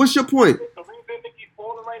talk. What's your point? The reason Nicki's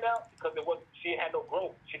falling right now because she had no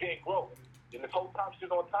growth. She didn't grow. And this whole time she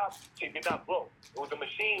was on top, she did not grow. It was a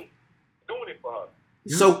machine doing it for her.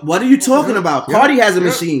 So what are you talking about? Cardi has a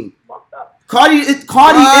machine. Cardi is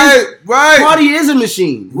a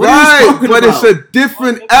machine. What are you talking about? But it's a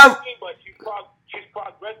different era. She's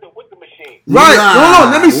progressive with the machine. Right. Hold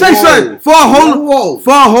on. Let me say something.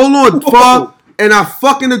 Hold on. And I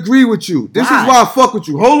fucking agree with you. This is why I fuck with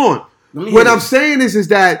you. Hold on. What I'm saying is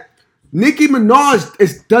that Nicki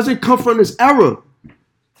Minaj doesn't come from this era.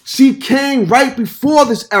 She came right before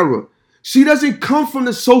this era. She doesn't come from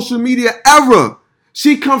the social media era.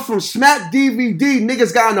 She comes from Smack DVD.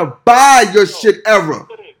 Niggas got to buy your shit era.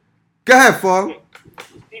 Go ahead, Far.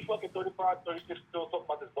 He fucking 35, 36 still talking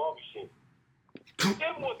about this Barbie shit.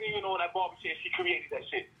 Everyone wasn't even on that Barbie shit. She created that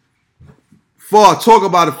shit. Far, talk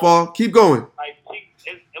about it, Far. Keep going. Like,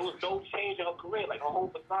 it was no change in her career. Like, her whole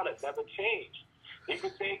persona never changed. You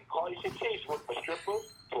could say Cardi should change. She went from a stripper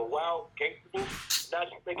to a wild gangster. Now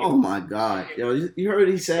she's making... Oh, my God. Yo, you heard what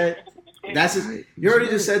he said? You heard what he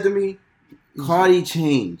just said to me? Cardi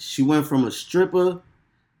changed. She went from a stripper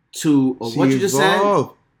to what you just said?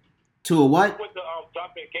 To a what? With the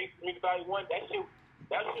dropping Gangsta Music Volume 1, that shit was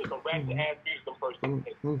a ratchet ass music the first time.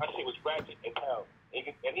 That shit was ratchet as hell. And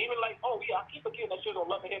even like, I keep forgetting that shit on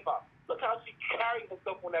Love and Hip Hop. Look how she carried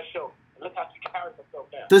herself on that show. And look how she carries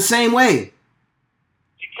herself now. The same way.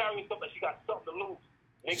 She carried herself like she got something to lose.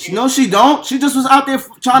 No, she don't. She just was out there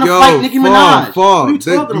trying to fight Nicki Minaj. What are you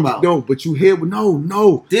talking about? No, but you hear...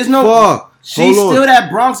 No. There's no... She's still that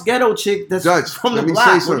Bronx ghetto chick that's Dutch, from the block. What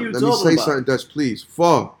are you talking about? Let me say something, Dutch, please.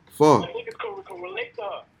 Far. Niggas can relate to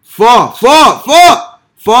her. Far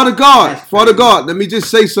to God. Let me just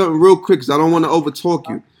say something real quick because I don't want to overtalk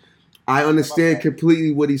you. I understand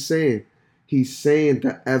completely what he's saying. He's saying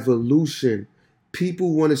the evolution.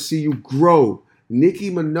 People want to see you grow. Nicki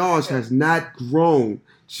Minaj has not grown.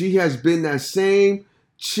 She has been that same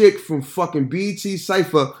chick from fucking BT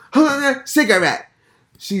Cypher. Cigarette.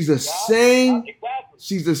 She's the same.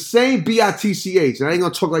 She's the same B-I-T-C-H. And I ain't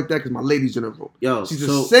gonna talk like that because my lady's in the room. She's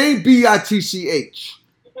the same B-I-T-C-H.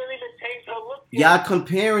 Y'all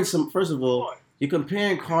comparing First of all, you're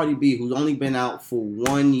comparing Cardi B, who's only been out for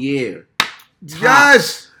 1 year.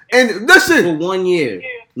 Yes, and listen. For 1 year,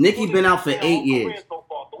 Nicki been out for 8 years.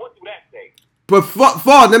 But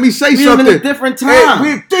Far, let me say something. We live in a different time.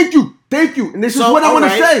 Hey, thank you. And this is what I want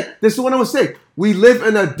to say. We live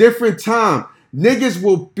in a different time. Niggas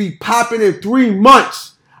will be popping in 3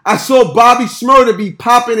 months. I saw Bobby Smurda be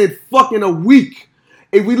popping in fucking a week.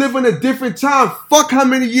 If we live in a different time, fuck how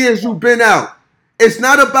many years you've been out. It's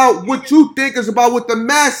not about what you think, it's about what the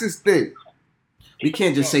masses think. We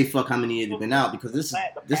can't just say fuck how many years you've been out because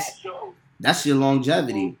that's your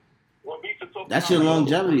longevity. That's your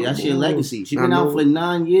longevity. That's your legacy. She's been out for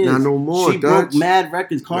 9 years. Not no more. She broke mad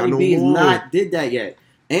records. Cardi B has not did that yet.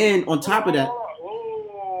 And on top of that,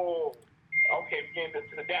 getting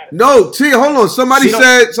to the data. No, T, hold on. Somebody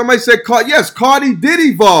said, yes, Cardi did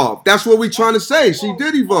evolve. That's what we're trying to say. She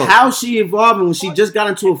did evolve. How she evolving when she just got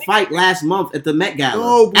into a fight last month at the Met Gala?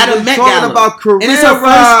 No, at a Met talking Gala. about career and it's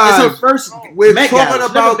her first We're Met talking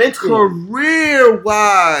Gala. about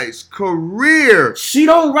career-wise. Career. She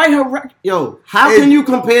don't write her record. Yo, how can you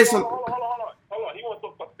compare some... Hold on. You want to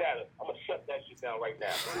talk about data? I'm going to shut that shit down right now.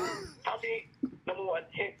 How many number one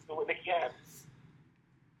hits do Nicki have?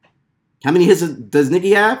 How many hits does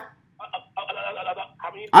Nicki have?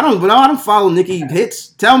 I don't follow Nicki hits.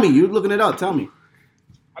 Tell me. You looking it up. Tell me.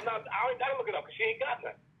 I ain't got to look it up because she ain't got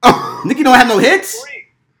none. Nicki don't have no hits? 3.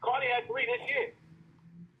 Cardi had 3 this year.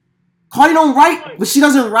 Cardi don't write, but she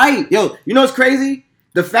doesn't write. Yo, you know what's crazy?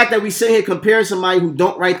 The fact that we sit here comparing somebody who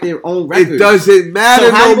don't write their own records. It doesn't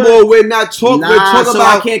matter no more. We're not talking. We're talking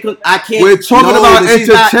about. I can't. We're talking about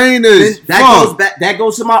entertainers. That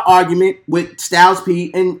goes to my argument with Styles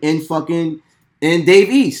P and Dave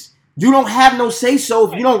East. You don't have no say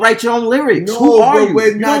so if you don't write your own lyrics. No, who are you?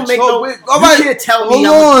 We're You not don't make all you right, can't tell me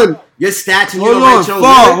your stats and you don't write your own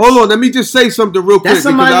lyrics. Hold on. Let me just say something real quick. That's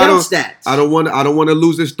somebody else's stats. I don't want to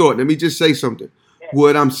lose this thought. Let me just say something.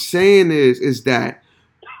 What I'm saying is that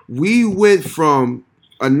we went from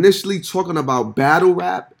initially talking about battle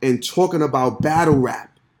rap and talking about battle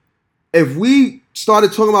rap. If we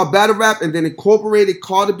started talking about battle rap and then incorporated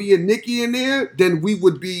Cardi B and Nicki in there, then we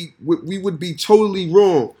would be totally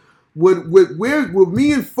wrong. What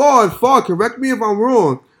me and Far, correct me if I'm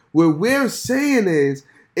wrong, what we're saying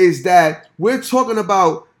is that we're talking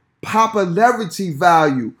about popularity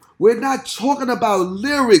value. We're not talking about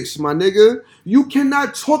lyrics, my nigga. You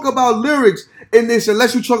cannot talk about lyrics in this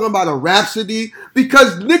unless you're talking about a Rhapsody,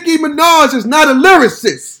 because Nicki Minaj is not a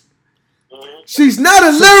lyricist. She's not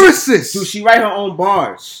a lyricist. Do she write her own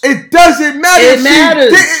bars? It doesn't matter. It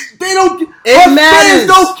matters. They don't. It her matters. Fans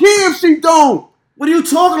don't care if she don't. What are you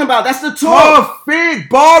talking about? That's the talk. Her fans,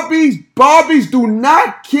 Barbies do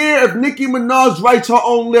not care if Nicki Minaj writes her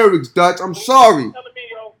own lyrics, Dutch. I'm sorry.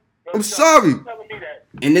 I'm sorry.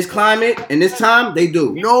 In this climate, in this time, they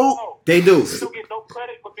do. No, they do. She don't get no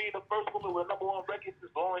credit for being the first woman with number one records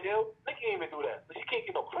since Lauryn Hill. Nicki ain't even do that. So she can't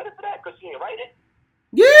get no credit for that because she ain't write it.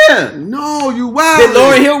 Yeah. No, you wild. Did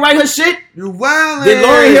Lauryn Hill write her shit? You wild. Did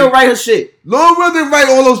Lauryn Hill write her shit? Lauryn Hill didn't write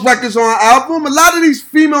all those records on her album. A lot of these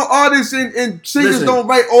female artists and singers don't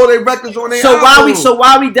write all their records on their album. So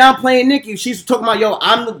why we downplaying Nicki? She's talking about, yo,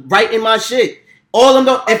 I'm writing my shit. All them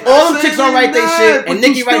don't, if all them chicks don't write their shit and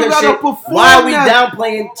Nicki write her shit, why are we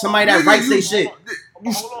downplaying somebody that writes their shit?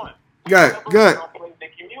 Hold on. Good. Downplaying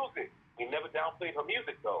Nicki music. We never downplayed her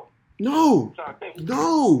music though. No.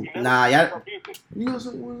 Nah, y'all. You know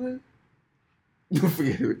something was that? You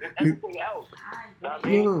forget it. Everything else. Because the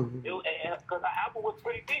album was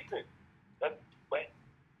pretty decent.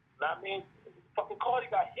 Fucking Cardi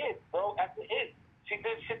got hit, bro, after hit. She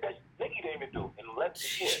did shit that Nicki didn't even do in less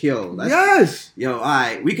than a year. Yo, all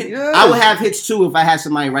right. We could. Yes. I would have hits too if I had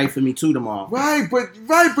somebody write for me too tomorrow. Right, but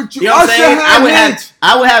you know what I'm saying?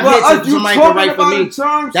 I would have hits if somebody could write for me.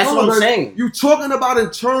 That's what I'm saying. You talking about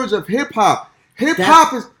in terms of hip hop. Hip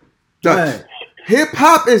hop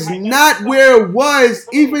is not where it was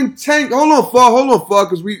even 10. Hold on,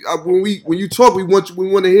 because when you talk, we want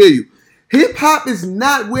to hear you. Hip hop is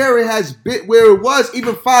not where it was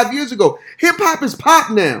even 5 years ago. Hip hop is pop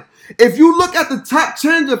now. If you look at the top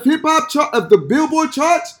 10 of hip hop of the Billboard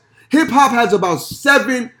charts, hip hop has about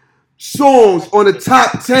 7 songs on the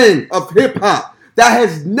top 10 of hip hop.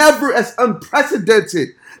 That's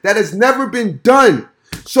unprecedented. That has never been done.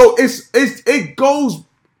 So it goes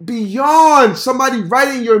beyond somebody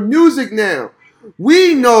writing your music now.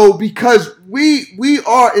 We know because we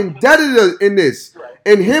are indebted in this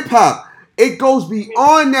in hip hop. It goes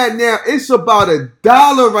beyond that now. It's about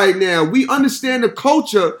 $1 right now. We understand the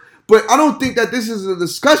culture, but I don't think that this is a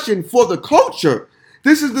discussion for the culture.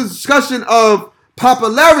 This is the discussion of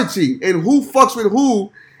popularity and who fucks with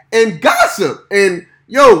who and gossip. And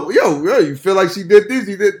yo, you feel like she did this,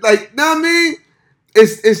 know what I mean?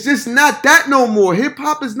 It's just not that no more. Hip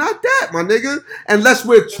hop is not that, my nigga. Unless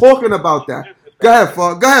we're talking about that. Go ahead,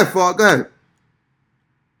 Fall. Go ahead. Fall, go ahead.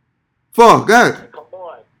 Come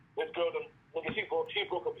on. This girl, she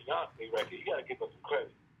broke a Beyonce record. You gotta give her some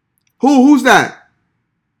credit. Who's that?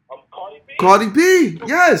 Cardi B. Cardi B,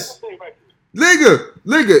 yes.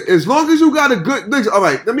 Nigga, as long as you got a good nigga. All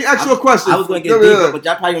right, let me ask you a question. I was going to get deeper, but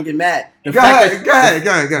y'all probably going to get mad. Go ahead.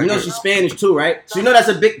 You know she's Spanish too, right? So you know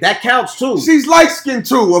that counts too. She's light-skinned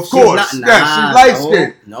too, of course. She's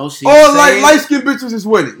light-skinned. No, she's all light-skinned bitches is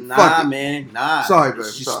winning. Nah, man. Sorry, baby.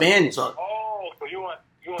 She's Spanish. Oh, so you want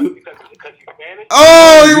because she's Spanish?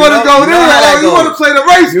 Oh, you want to go there? Oh, you want to play the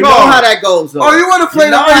race card? You know how that goes, though. Oh, you want to play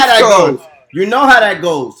the race card? You know how that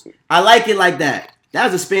goes. I like it like that.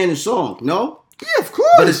 That's a Spanish song, no? Yeah, of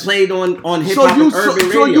course. But it's played on hip-hop and urban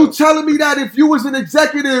radio. So you telling me that if you was an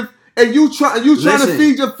executive and you trying to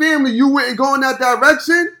feed your family, you wouldn't go in that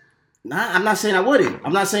direction? Nah, I'm not saying I wouldn't.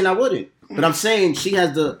 But I'm saying she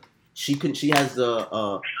has the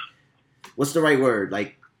what's the right word?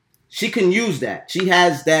 Like, she can use that. She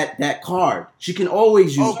has that card. She can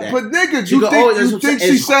always use that. But nigga, you think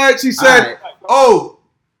she said, oh,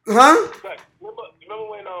 huh? Remember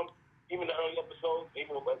when even the early episodes,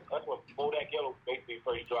 even when that's when Bodak Yellow basically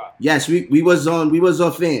first dropped. Yes, we was on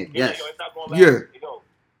fan. Yes. It's not gonna last,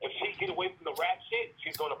 if she get away from the rap shit,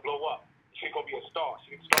 she's gonna blow up. She's gonna be a star.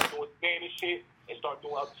 She can start doing Spanish shit and start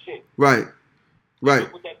doing other shit. Right.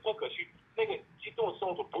 Look what that took her. She's doing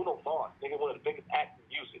songs with Bruno Mars, nigga, one of the biggest acts in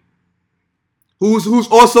music. Who's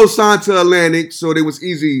also signed to Atlantic, so it was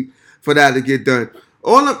easy for that to get done. It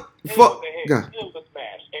was a smash,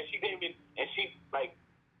 and she didn't even, and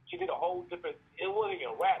she did a whole different. It wasn't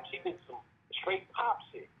even rap. She did some straight pop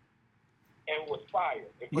shit, and it was fire.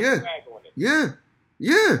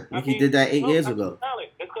 Yeah. Nicki did that 8 years ago.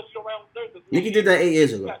 Nicki did that 8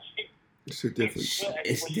 years ago. It's different.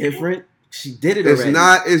 It's different. She did it already.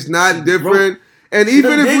 It's not different. And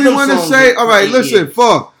even if we want to say, all right, listen,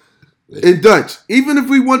 in Dutch, even if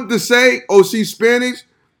we wanted to say, oh, she's Spanish,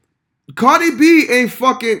 Cardi B ain't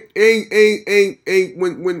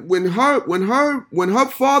when her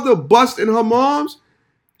father bust in her mom's,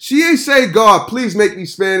 she ain't say, God, please make me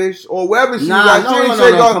Spanish, or wherever she was. She ain't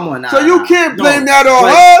say, God. Come on, so you can't blame that on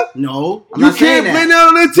her. No, you can't blame that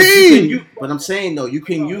on the team. But I'm saying though, you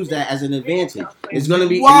can use that as an advantage. It's gonna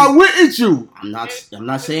be. Why wouldn't you? I'm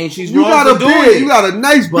not saying she's wrong. You got a beard. You got a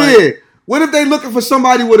nice beard. What if they looking for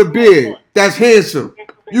somebody with a beard that's handsome?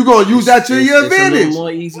 You gonna use that to your advantage? It's a little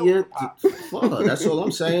more easier. That's all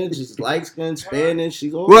I'm saying. Just light skin, Spanish.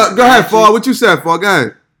 She's all. Well, go ahead, Fall. What you said, Fall? Go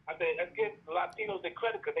ahead. I said, let's give Latinos their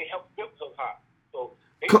credit because they helped build so high. So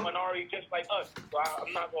they're a minority just like us. So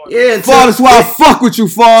I'm not going. Yeah, Fall. That's why I fuck with you,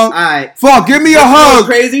 Fall. All right, Fall. Give me a hug.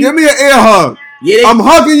 Crazy. Give me an air hug. Yeah, I'm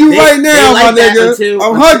hugging you right now, my nigga.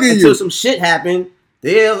 I'm hugging you. Until some shit happened.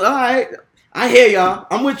 All right. I hear y'all.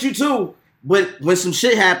 I'm with you too. But when some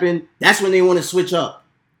shit happened, that's when they want to switch up.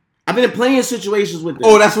 I've been in plenty situations with them.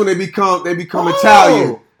 Oh, that's when they become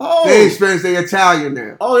Italian. They ain't Spanish, they Italian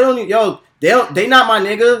now. Oh, they not my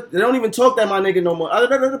nigga. They don't even talk that my nigga no more.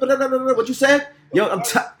 What you said? Yo, I'm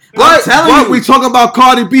telling you. We talking about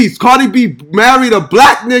Cardi B. Cardi B married a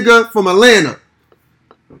black nigga from Atlanta.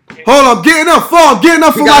 Hold on, I'm getting up, Fall. I'm getting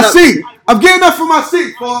up from my seat. I'm getting up from my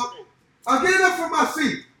seat, Fall. I'm getting up from my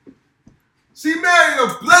seat. She married a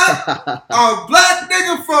black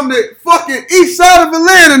nigga from the fucking east side of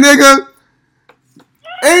Atlanta, nigga.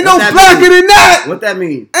 Ain't no blacker than that. What that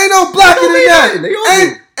mean? Ain't no blacker than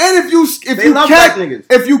that. And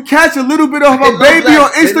if you catch a little bit of her baby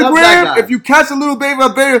on Instagram, if you catch a little baby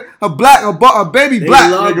of a baby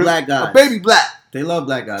black, love nigga, black guys. A baby black. They love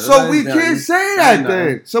black guys. So we can't say that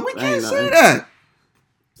then. So we can't say that.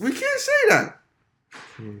 We can't say that.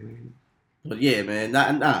 But yeah, man,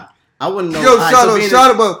 nah. I wouldn't know. Yo,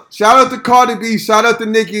 shout out to Cardi B. Shout out to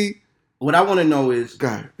Nicki. What I want to know is. Go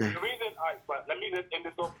ahead. The reason, let me just end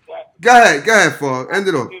this off with that. Go ahead, Fall. End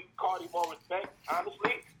it off. Give Cardi more respect,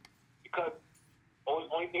 honestly, because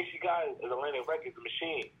only thing she got is Atlantic Records, the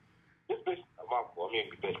machine. This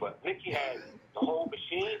bitch, but Nicki had the whole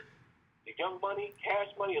machine, the Young Money, Cash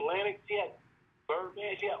Money, Atlantic. She had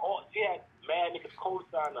Birdman. She had mad niggas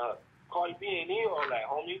co-sign her. Cardi B ain't need all that,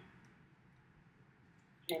 homie.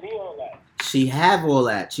 She need all that. She have all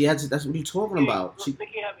that. She has. That's what you talking about.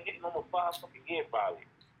 Nicki haven't hit almost 5 fucking years, probably.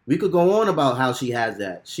 We could go on about how she has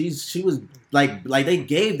that. She was like they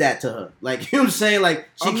gave that to her. Like, you know what I'm saying? Like,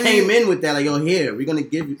 she came in with that. Like, yo, here, we're gonna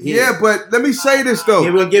give you. Here. Yeah, but let me say this though.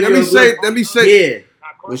 Yeah, we're gonna give let me say. Yeah.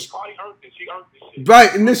 Cardi earned it. She earned this shit.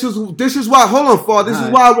 Right, and this is why. Hold on, Fall. This is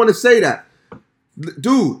why I want to say that,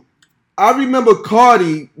 dude. I remember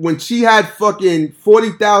Cardi when she had fucking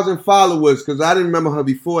 40,000 followers because I didn't remember her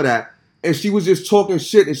before that, and she was just talking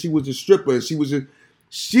shit, and she was a stripper, and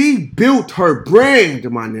she built her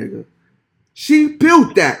brand, my nigga. She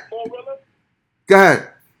built that. Go ahead.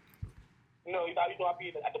 You know, I've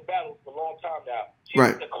been at the battles for a long time now. She's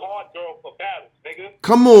right. The card girl for battles, nigga.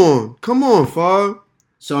 Come on, Far.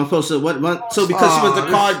 So I'm supposed to what? So because she was the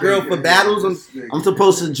card girl for battles, I'm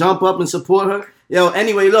supposed to jump up and support her. Yo,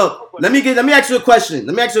 anyway, look. Let me ask you a question.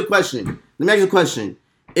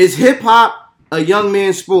 Is hip hop a young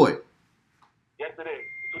man's sport? Yes, it is.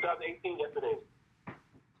 2018, yes, it is.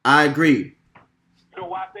 I agree. know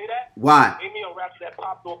why I say that? Why? Emil raps that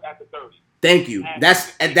popped off after 30. Thank you.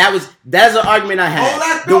 That's an argument I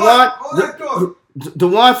had.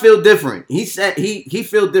 Dewan feel different. He said he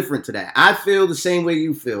feel different to that. I feel the same way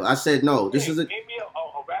you feel. I said no. This is a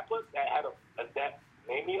rapper that had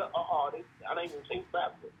name me an artist. I don't even say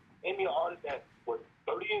rapper. Name me an artist that was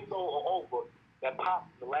 30 years old or over that popped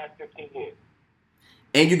in the last 15 years.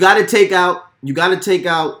 And you got to take out Drake. You got to take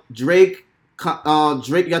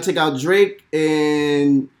out Drake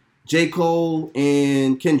and J. Cole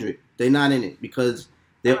and Kendrick. They're not in it because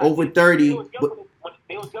they're over 30. They was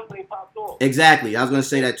young when they popped off. Exactly. I was going to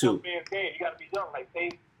say that too. You got to be young. Like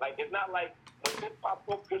it's not like when this popped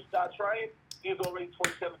off, just start trying. He was already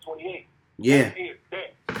 27, 28. Yeah. That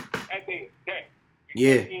day is dead.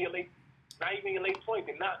 Yeah. Not even in your late 20s.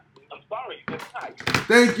 I'm sorry. You're just not.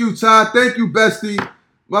 Thank you, Ty. Thank you, bestie.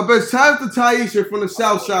 My best time to Taisha from the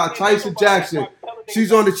South Side, Taisha Jackson.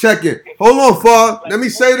 She's on the check-in. Hold on, Far. Let me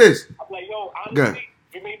say this. I'm like, yo, honestly,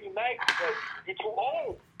 you made me nice because you're too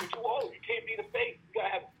old. You can't be the face. You gotta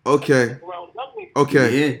have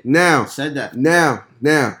Okay. Yeah. Now. Said that. Now.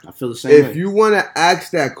 I feel the same way. If you want to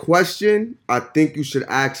ask that question, I think you should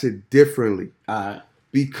ask it differently.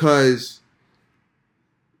 Because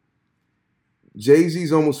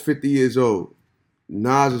Jay-Z's almost 50 years old.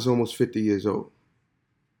 Nas is almost 50 years old.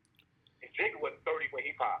 Jigga was 30 when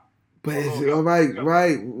he popped. But it's all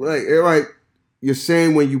right. You're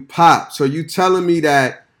saying when you pop. So you telling me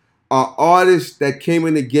that an artist that came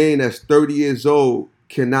in the game that's 30 years old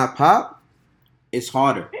cannot pop? It's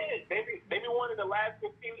harder. Yeah, maybe one in the last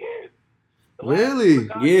 15 years. Really?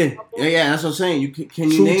 Yeah. That's what I'm saying.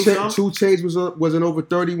 Can you name some? 2 Chainz wasn't over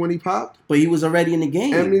 30 when he popped, but he was already in the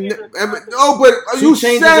game. But 2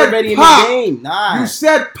 Chainz was already pop. in the game. Nah. You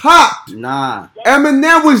said pop. Nah.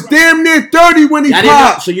 Eminem was damn near 30 when he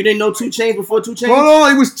popped. So you didn't know 2 Chainz before 2 Chainz? Hold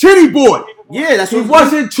on, he was Titty Boy. Yeah, that's what he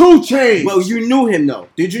wasn't 2 Chainz. Well, you knew him though.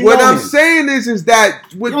 Did you? What I'm saying is that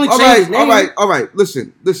all right.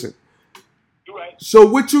 Listen. So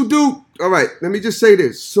what you do? All right. Let me just say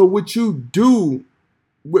this. So what you do?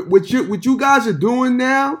 What you guys are doing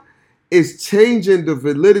now is changing the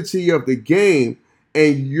validity of the game,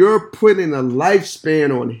 and you're putting a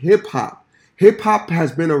lifespan on hip hop. Hip hop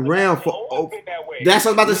has been around for. That's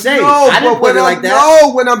what I was about to say. No, I didn't put it like that.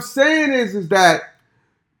 No, what I'm saying is that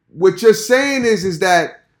what you're saying is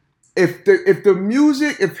that if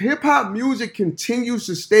hip hop music continues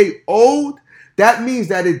to stay old, that means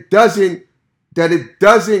that it doesn't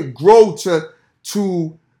grow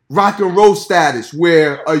to rock and roll status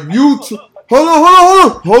where a YouTube. Hold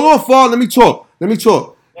on, Fall. Let me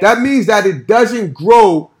talk. That means that it doesn't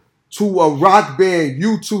grow to a rock band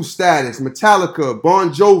U2 status, Metallica,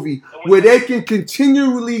 Bon Jovi, where they can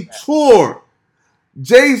continually tour.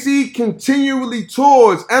 Jay-Z continually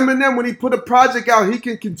tours. Eminem, when he put a project out, he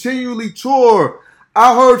can continually tour.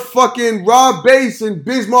 I heard fucking Rob Bass and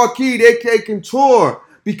Biz Markie, they can tour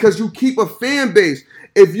because you keep a fan base.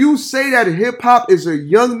 If you say that hip-hop is a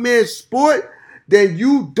young man's sport, then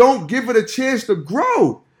you don't give it a chance to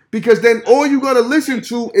grow. Because then all you're going to listen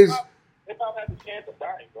to is... Hip-hop has a chance of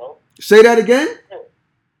dying, bro. Say that again?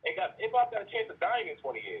 Hip-hop got a chance of dying in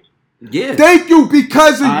 20 years. Yeah. Thank you,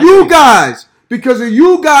 because of you guys. Because of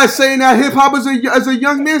you guys saying that hip-hop is a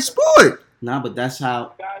young man's sport. Nah, but that's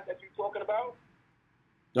how... Guys that you talking about?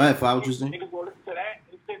 Go ahead, Fire, what you saying? Niggas will listen to that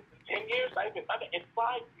in 10 years, not even in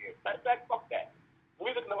 5 years. Matter of fact, fuck that.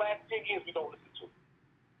 Music in the last 10 years we don't listen to.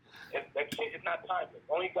 And that shit is not timeless.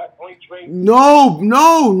 Only Drake. No.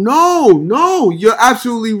 You're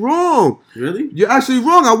absolutely wrong. Really? You're actually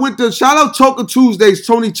wrong. I went to shout out Toker Tuesdays,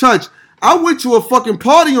 Tony Touch. I went to a fucking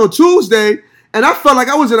party on Tuesday and I felt like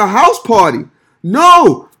I was in a house party.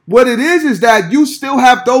 No. What it is that you still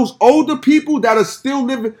have those older people that are still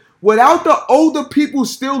living. Without the older people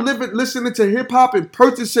still listening to hip hop and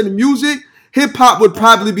purchasing music, hip hop would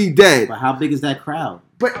probably be dead. But how big is that crowd?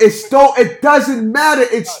 But it doesn't matter.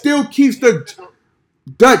 It still keeps the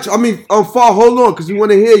Dutch. Hold on, because we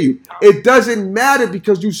want to hear you. It doesn't matter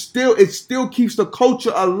because it still keeps the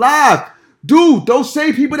culture alive. Dude, those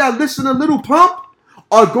same people that listen to Little Pump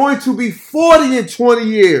are going to be 40 in 20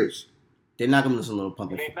 years. They're not going to listen to Little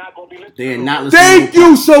Pump. They're not listening. Thank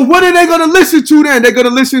you. So what are they going to listen to then? They're going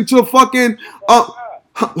to listen to fucking That's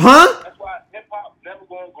why hip hop never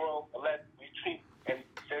going to grow unless we treat and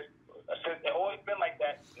since it's always been like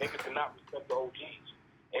that. Niggas cannot respect the OGs.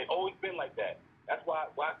 It's always been like that. That's why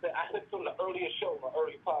I said I said from the earlier show, my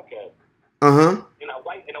earlier podcast. In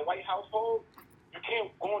a white household, you can't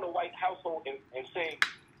go in a white household and say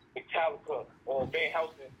Metallica or Van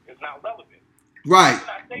Helsing is not relevant. Right.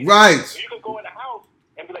 So you can go in the house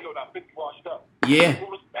and be like, yo, now 50 washed up. Yeah. With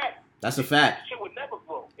respect. That's a fact. Shit would never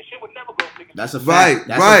That's a fact.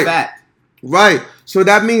 That's a fact. Right. So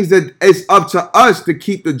that means that it's up to us to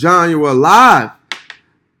keep the genre alive.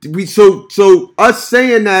 So us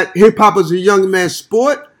saying that hip hop is a young man's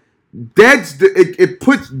sport, it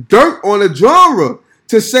puts dirt on a genre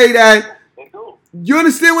to say that. You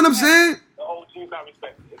understand what I'm saying? The OG's not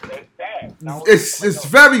respected. It's sad. It's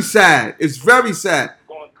very sad. It's very sad.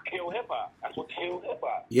 Going to kill hip hop. That's what killed hip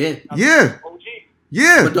hop. Yeah. OG.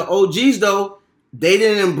 Yeah. But the OGs though, they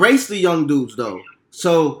didn't embrace the young dudes though.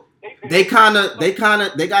 So they gotta take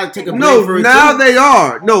a break for it. Now they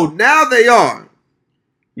are. Now they are.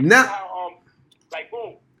 Now, like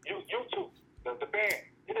boom, YouTube, the band,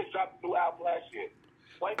 it just dropped a new album last year.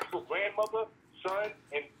 White people, grandmother, son,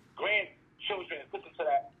 and grandchildren listen to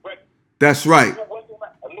that record. That's right.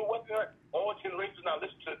 A new Western, all generations now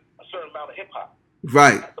listen to a certain amount of hip hop.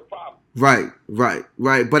 Right. That's the problem.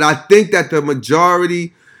 Right. But I think that the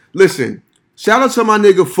majority, listen, shout out to my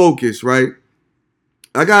nigga Focus, right?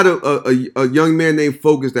 I got a young man named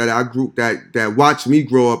Focus that watched me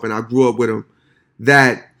grow up, and I grew up with him,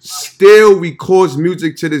 that still records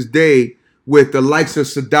music to this day with the likes of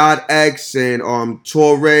Sadat X and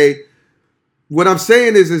Torre. What I'm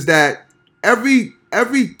saying is that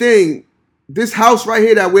everything, this house right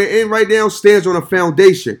here that we're in right now stands on a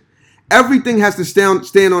foundation. Everything has to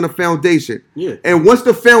stand on a foundation. Yeah. And once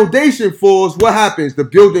the foundation falls, what happens? The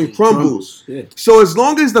building crumbles. Yeah. So as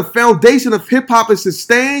long as the foundation of hip-hop is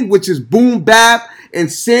sustained, which is boom bap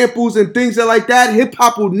and samples and things like that,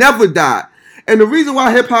 hip-hop will never die. And the reason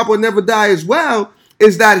why hip-hop will never die as well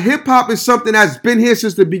is that hip-hop is something that's been here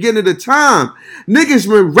since the beginning of the time. Niggas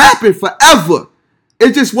been rapping forever.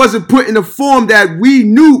 It just wasn't put in the form that we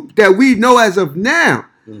know as of now.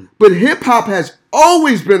 But hip-hop has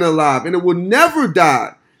always been alive, and it will never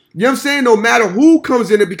die. You know what I'm saying? No matter who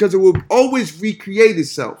comes in it, because it will always recreate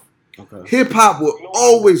itself. Okay. Hip-hop will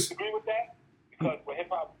always... I agree with that, because with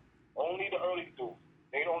hip-hop, only the early dudes,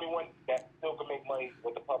 they're the only ones that still can make money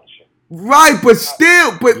with the publishing. Right, but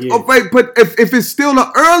still, if it's still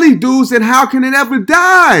the early dudes, then how can it ever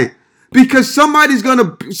die? Because somebody's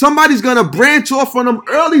gonna branch off from them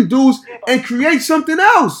early dudes and create something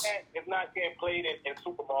else. It's not getting played in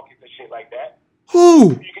supermarkets and shit like that. Who?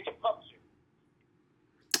 You get your publishing.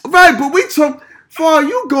 Right, but we talk. Far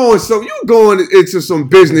you going into some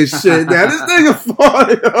business shit now. This nigga Far,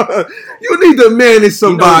 you need to manage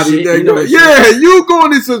somebody. You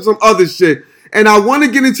going into some other shit. And I want to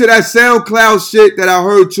get into that SoundCloud shit that I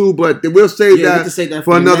heard too, but we'll save that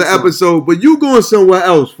for another episode. But you going somewhere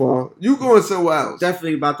else, Far. You going somewhere else.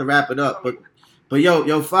 Definitely about to wrap it up. But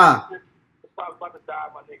yo, Far. It's probably about to die,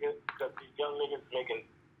 my nigga, because these young niggas making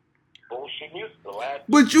bullshit music.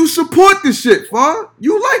 But you support the shit, Far.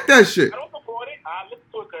 You like that shit. I don't support it. I listen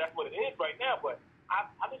to it because that's what it is right now. But I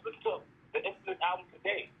just listened to the Infinite album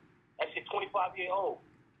today. That shit 25 years old.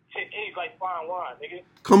 Shit age like fine wine, nigga.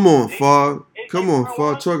 Come on,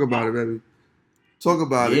 Far. Talk about it, baby. Talk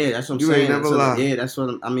about it. Yeah, that's what I'm saying. You ain't never lie. Yeah, that's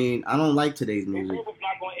what I mean. I don't like today's music. It's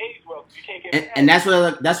not going to age well. You can't get and that's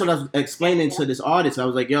what I was explaining to this artist. I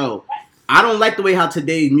was like, yo, I don't like the way how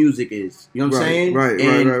today's music is. You know what I'm saying?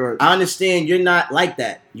 Right. I understand you're not like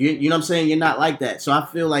that. You know what I'm saying? You're not like that. So I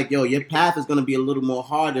feel like, yo, your path is going to be a little more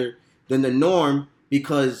harder than the norm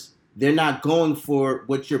because they're not going for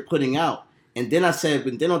what you're putting out. And then I said,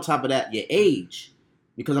 but then on top of that, your age.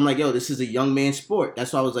 Because I'm like, yo, this is a young man's sport.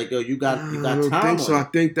 That's why I was like, yo, you got time. I don't think so. I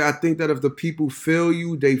think that if the people feel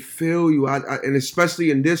you, they feel you. And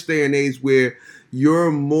especially in this day and age where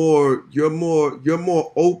you're more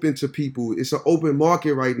open to people. It's an open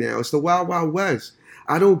market right now. It's the Wild Wild West.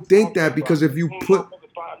 I don't think that because if you put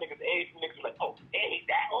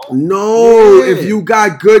if you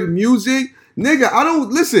got good music, nigga, I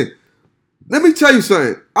don't listen. Let me tell you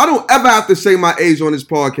something. I don't ever have to say my age on this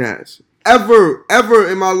podcast. Ever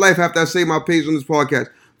in my life have to say my age on this podcast.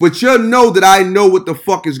 But you'll know that I know what the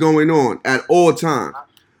fuck is going on at all times.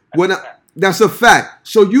 That's a fact.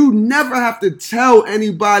 So you never have to tell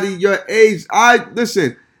anybody your age.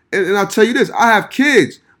 Listen, and I'll tell you this. I have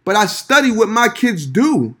kids, but I study what my kids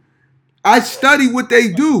do. I study what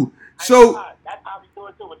they do. So that's how we do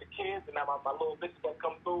it too with the kids and my little bitches that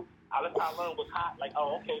come through. I learn what's hot. Like,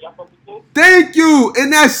 oh, okay, y'all fucking kids. Thank you,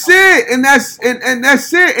 and that's it, and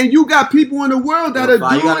that's it. And you got people in the world that are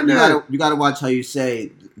doing that. You gotta watch how you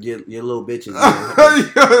say your little bitches.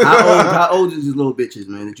 How old is these little bitches,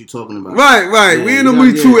 man? That you talking about? Right. Yeah, we in the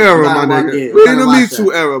Me Too era, my nigga. We in the Me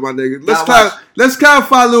Too era, my nigga. Let's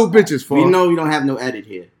clarify little bitches for. We know you don't have no edit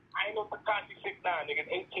here. I ain't no Takashi 6ix9ine, niggas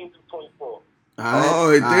 18 through 24.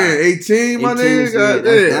 Oh, damn, 18, my nigga.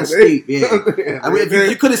 That's steep, yeah. I mean,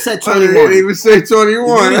 you could have said 21. I didn't even say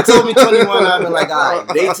 21. If you told me 21, I'd be like, all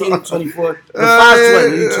right, 18, 24. The 5's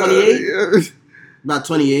what? You 28? About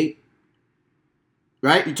 28.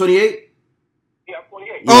 Right? You 28? Yeah, I'm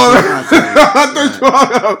 28.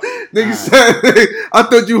 I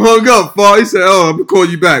thought you hung up, Paul. He said, I'm going to call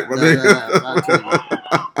you back, my nigga.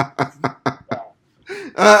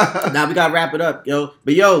 Now we got to wrap it up, yo.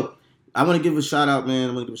 But, yo, I want to give a shout out, man.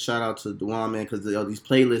 I'm going to give a shout out to Dewan, man, because these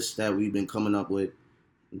playlists that we've been coming up with.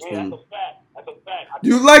 That's a fact. That's a fact.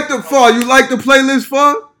 You like the playlist,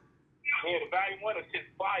 Fall? Yeah, the volume 1 is just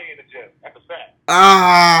fire in the gym. That's a fact.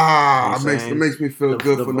 It makes me feel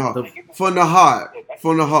good from the heart.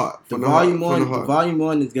 The volume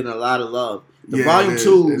 1 is getting a lot of love. The volume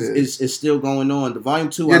 2 is still going on. The volume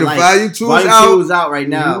 2, volume 2 is out right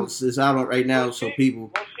now. Mm-hmm. It's out right now, so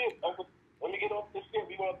people. No shit. When we get off this shit,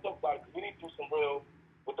 we want to talk about it. We need to do some real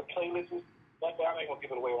with the playlists. That's why I ain't gonna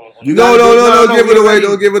give it away. Don't give it away.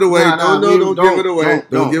 Don't give it away. Don't give it away.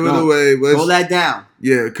 Don't give it away. Hold that down.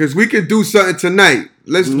 Yeah, because we can do something tonight.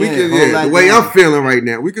 The way I'm feeling right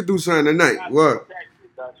now, we could do something tonight. What?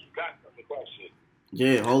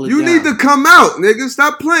 Yeah, hold it down. You need to come out, nigga.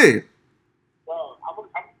 Stop playing. Well, I'm gonna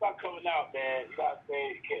start coming out, man. You gotta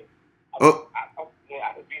say it can. I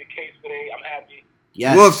could be the case today. I'm happy.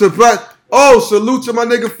 Yes. Well, surprise. Oh, salute to my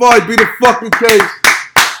nigga Floyd. Be the fucking case.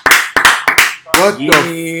 What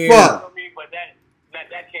the fuck? But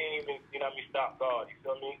that can't even, stop God. You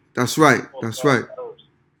feel me? That's right.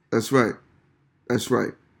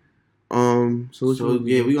 So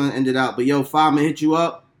yeah, we're gonna end it out. But yo, 5 man hit you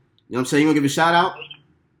up. You know what I'm saying? You gonna give a shout out?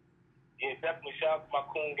 Yeah, definitely shout out to my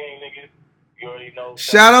coon gang niggas. You already know.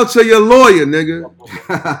 Shout out to your lawyer, nigga.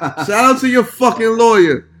 Shout out to your fucking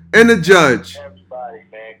lawyer and the judge. Everybody,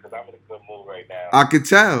 man, because I'm in a good mood right now. I can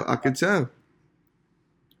tell.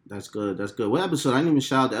 That's good. What episode? I didn't even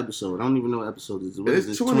shout out the episode. I don't even know what episode this is. What it's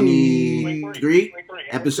is 23.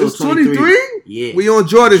 Episode 23? Yeah. We on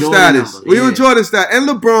Jordan status. Number. We on Jordan status. And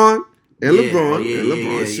LeBron.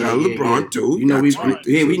 LeBron. Shout out LeBron too. You know we fuck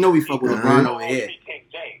with LeBron over here.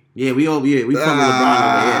 Yeah, we fuck with LeBron over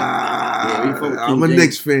here. Yeah, we fuck with King I'm a James.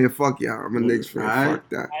 Knicks fan. Fuck y'all. I'm a Knicks fan. Right. Fuck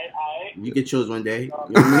that. You get yours one day. You know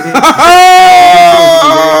what I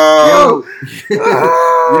mean? Yo,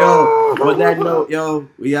 on that note,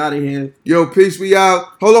 we out of here. Yo, peace, we out.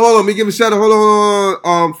 Hold on. Let me give a shout out. Hold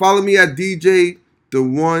on. Follow me at DJ the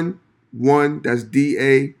one. That's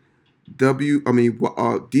DAONEWON.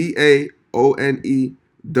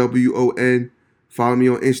 Follow me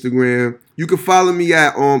on Instagram. You can follow me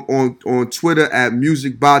at on Twitter at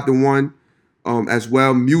Music by the One. As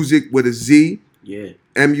well, music with a Z. Yeah.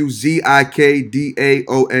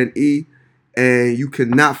 MUZIKDAONE. And you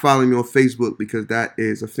cannot follow me on Facebook because that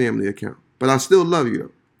is a family account. But I still love you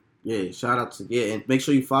though. Yeah, shout out to and make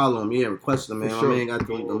sure you follow him. Yeah, request him, man. For sure. My man got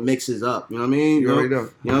the mixes up. You know what I mean? You already know.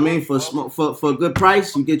 You know what I mean? For a good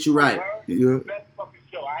price, you get you right. Yeah. Best fucking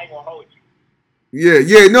show. I ain't gonna hold you.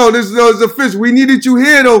 Yeah. No, this is official. We needed you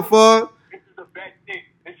here though, Far. This is the best shit.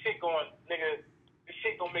 This shit gonna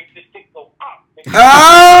make this shit go up.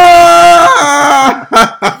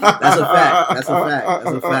 That's a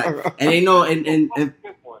fact. And they know, and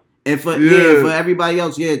for everybody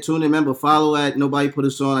else, tune in. Remember, follow at Nobody Put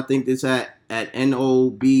Us On. I think it's at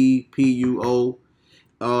NBPUO.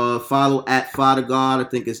 Follow at Father God. I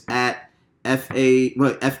think it's at FAH_DA.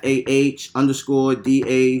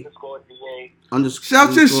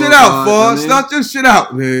 Shout your shit out, Far. Shout your shit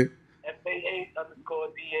out, man.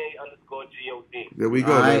 FAH_DA_GOD. There we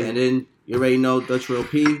go. All right, and then you already know Dutch Real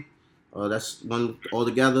P. That's one all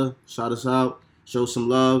together. Shout us out. Show some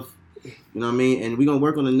love. You know what I mean? And we're going to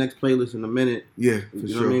work on the next playlist in a minute. Yeah, for you know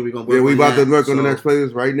sure. What I mean? We about to work on the next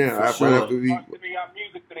playlist right now. After we got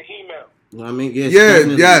music to the email. You know what I mean?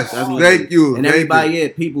 Yes, definitely. Thank you. And everybody,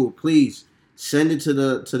 people, please send it to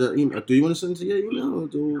the email. Do you want to send it to your email or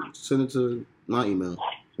send it to my email?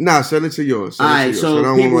 Nah, send it to yours. All right,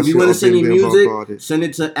 so people, if you want to send your music, send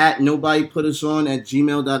it to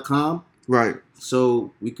 @nobodyputuson@gmail.com. Right.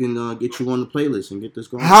 So we can get you on the playlist and get this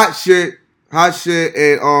going. Hot shit,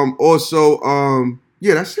 and also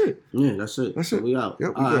that's it. Yeah, that's it. So we out.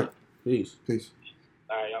 Yep, all right. Peace. All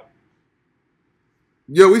right,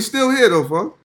 Yo, we still here though, fuck.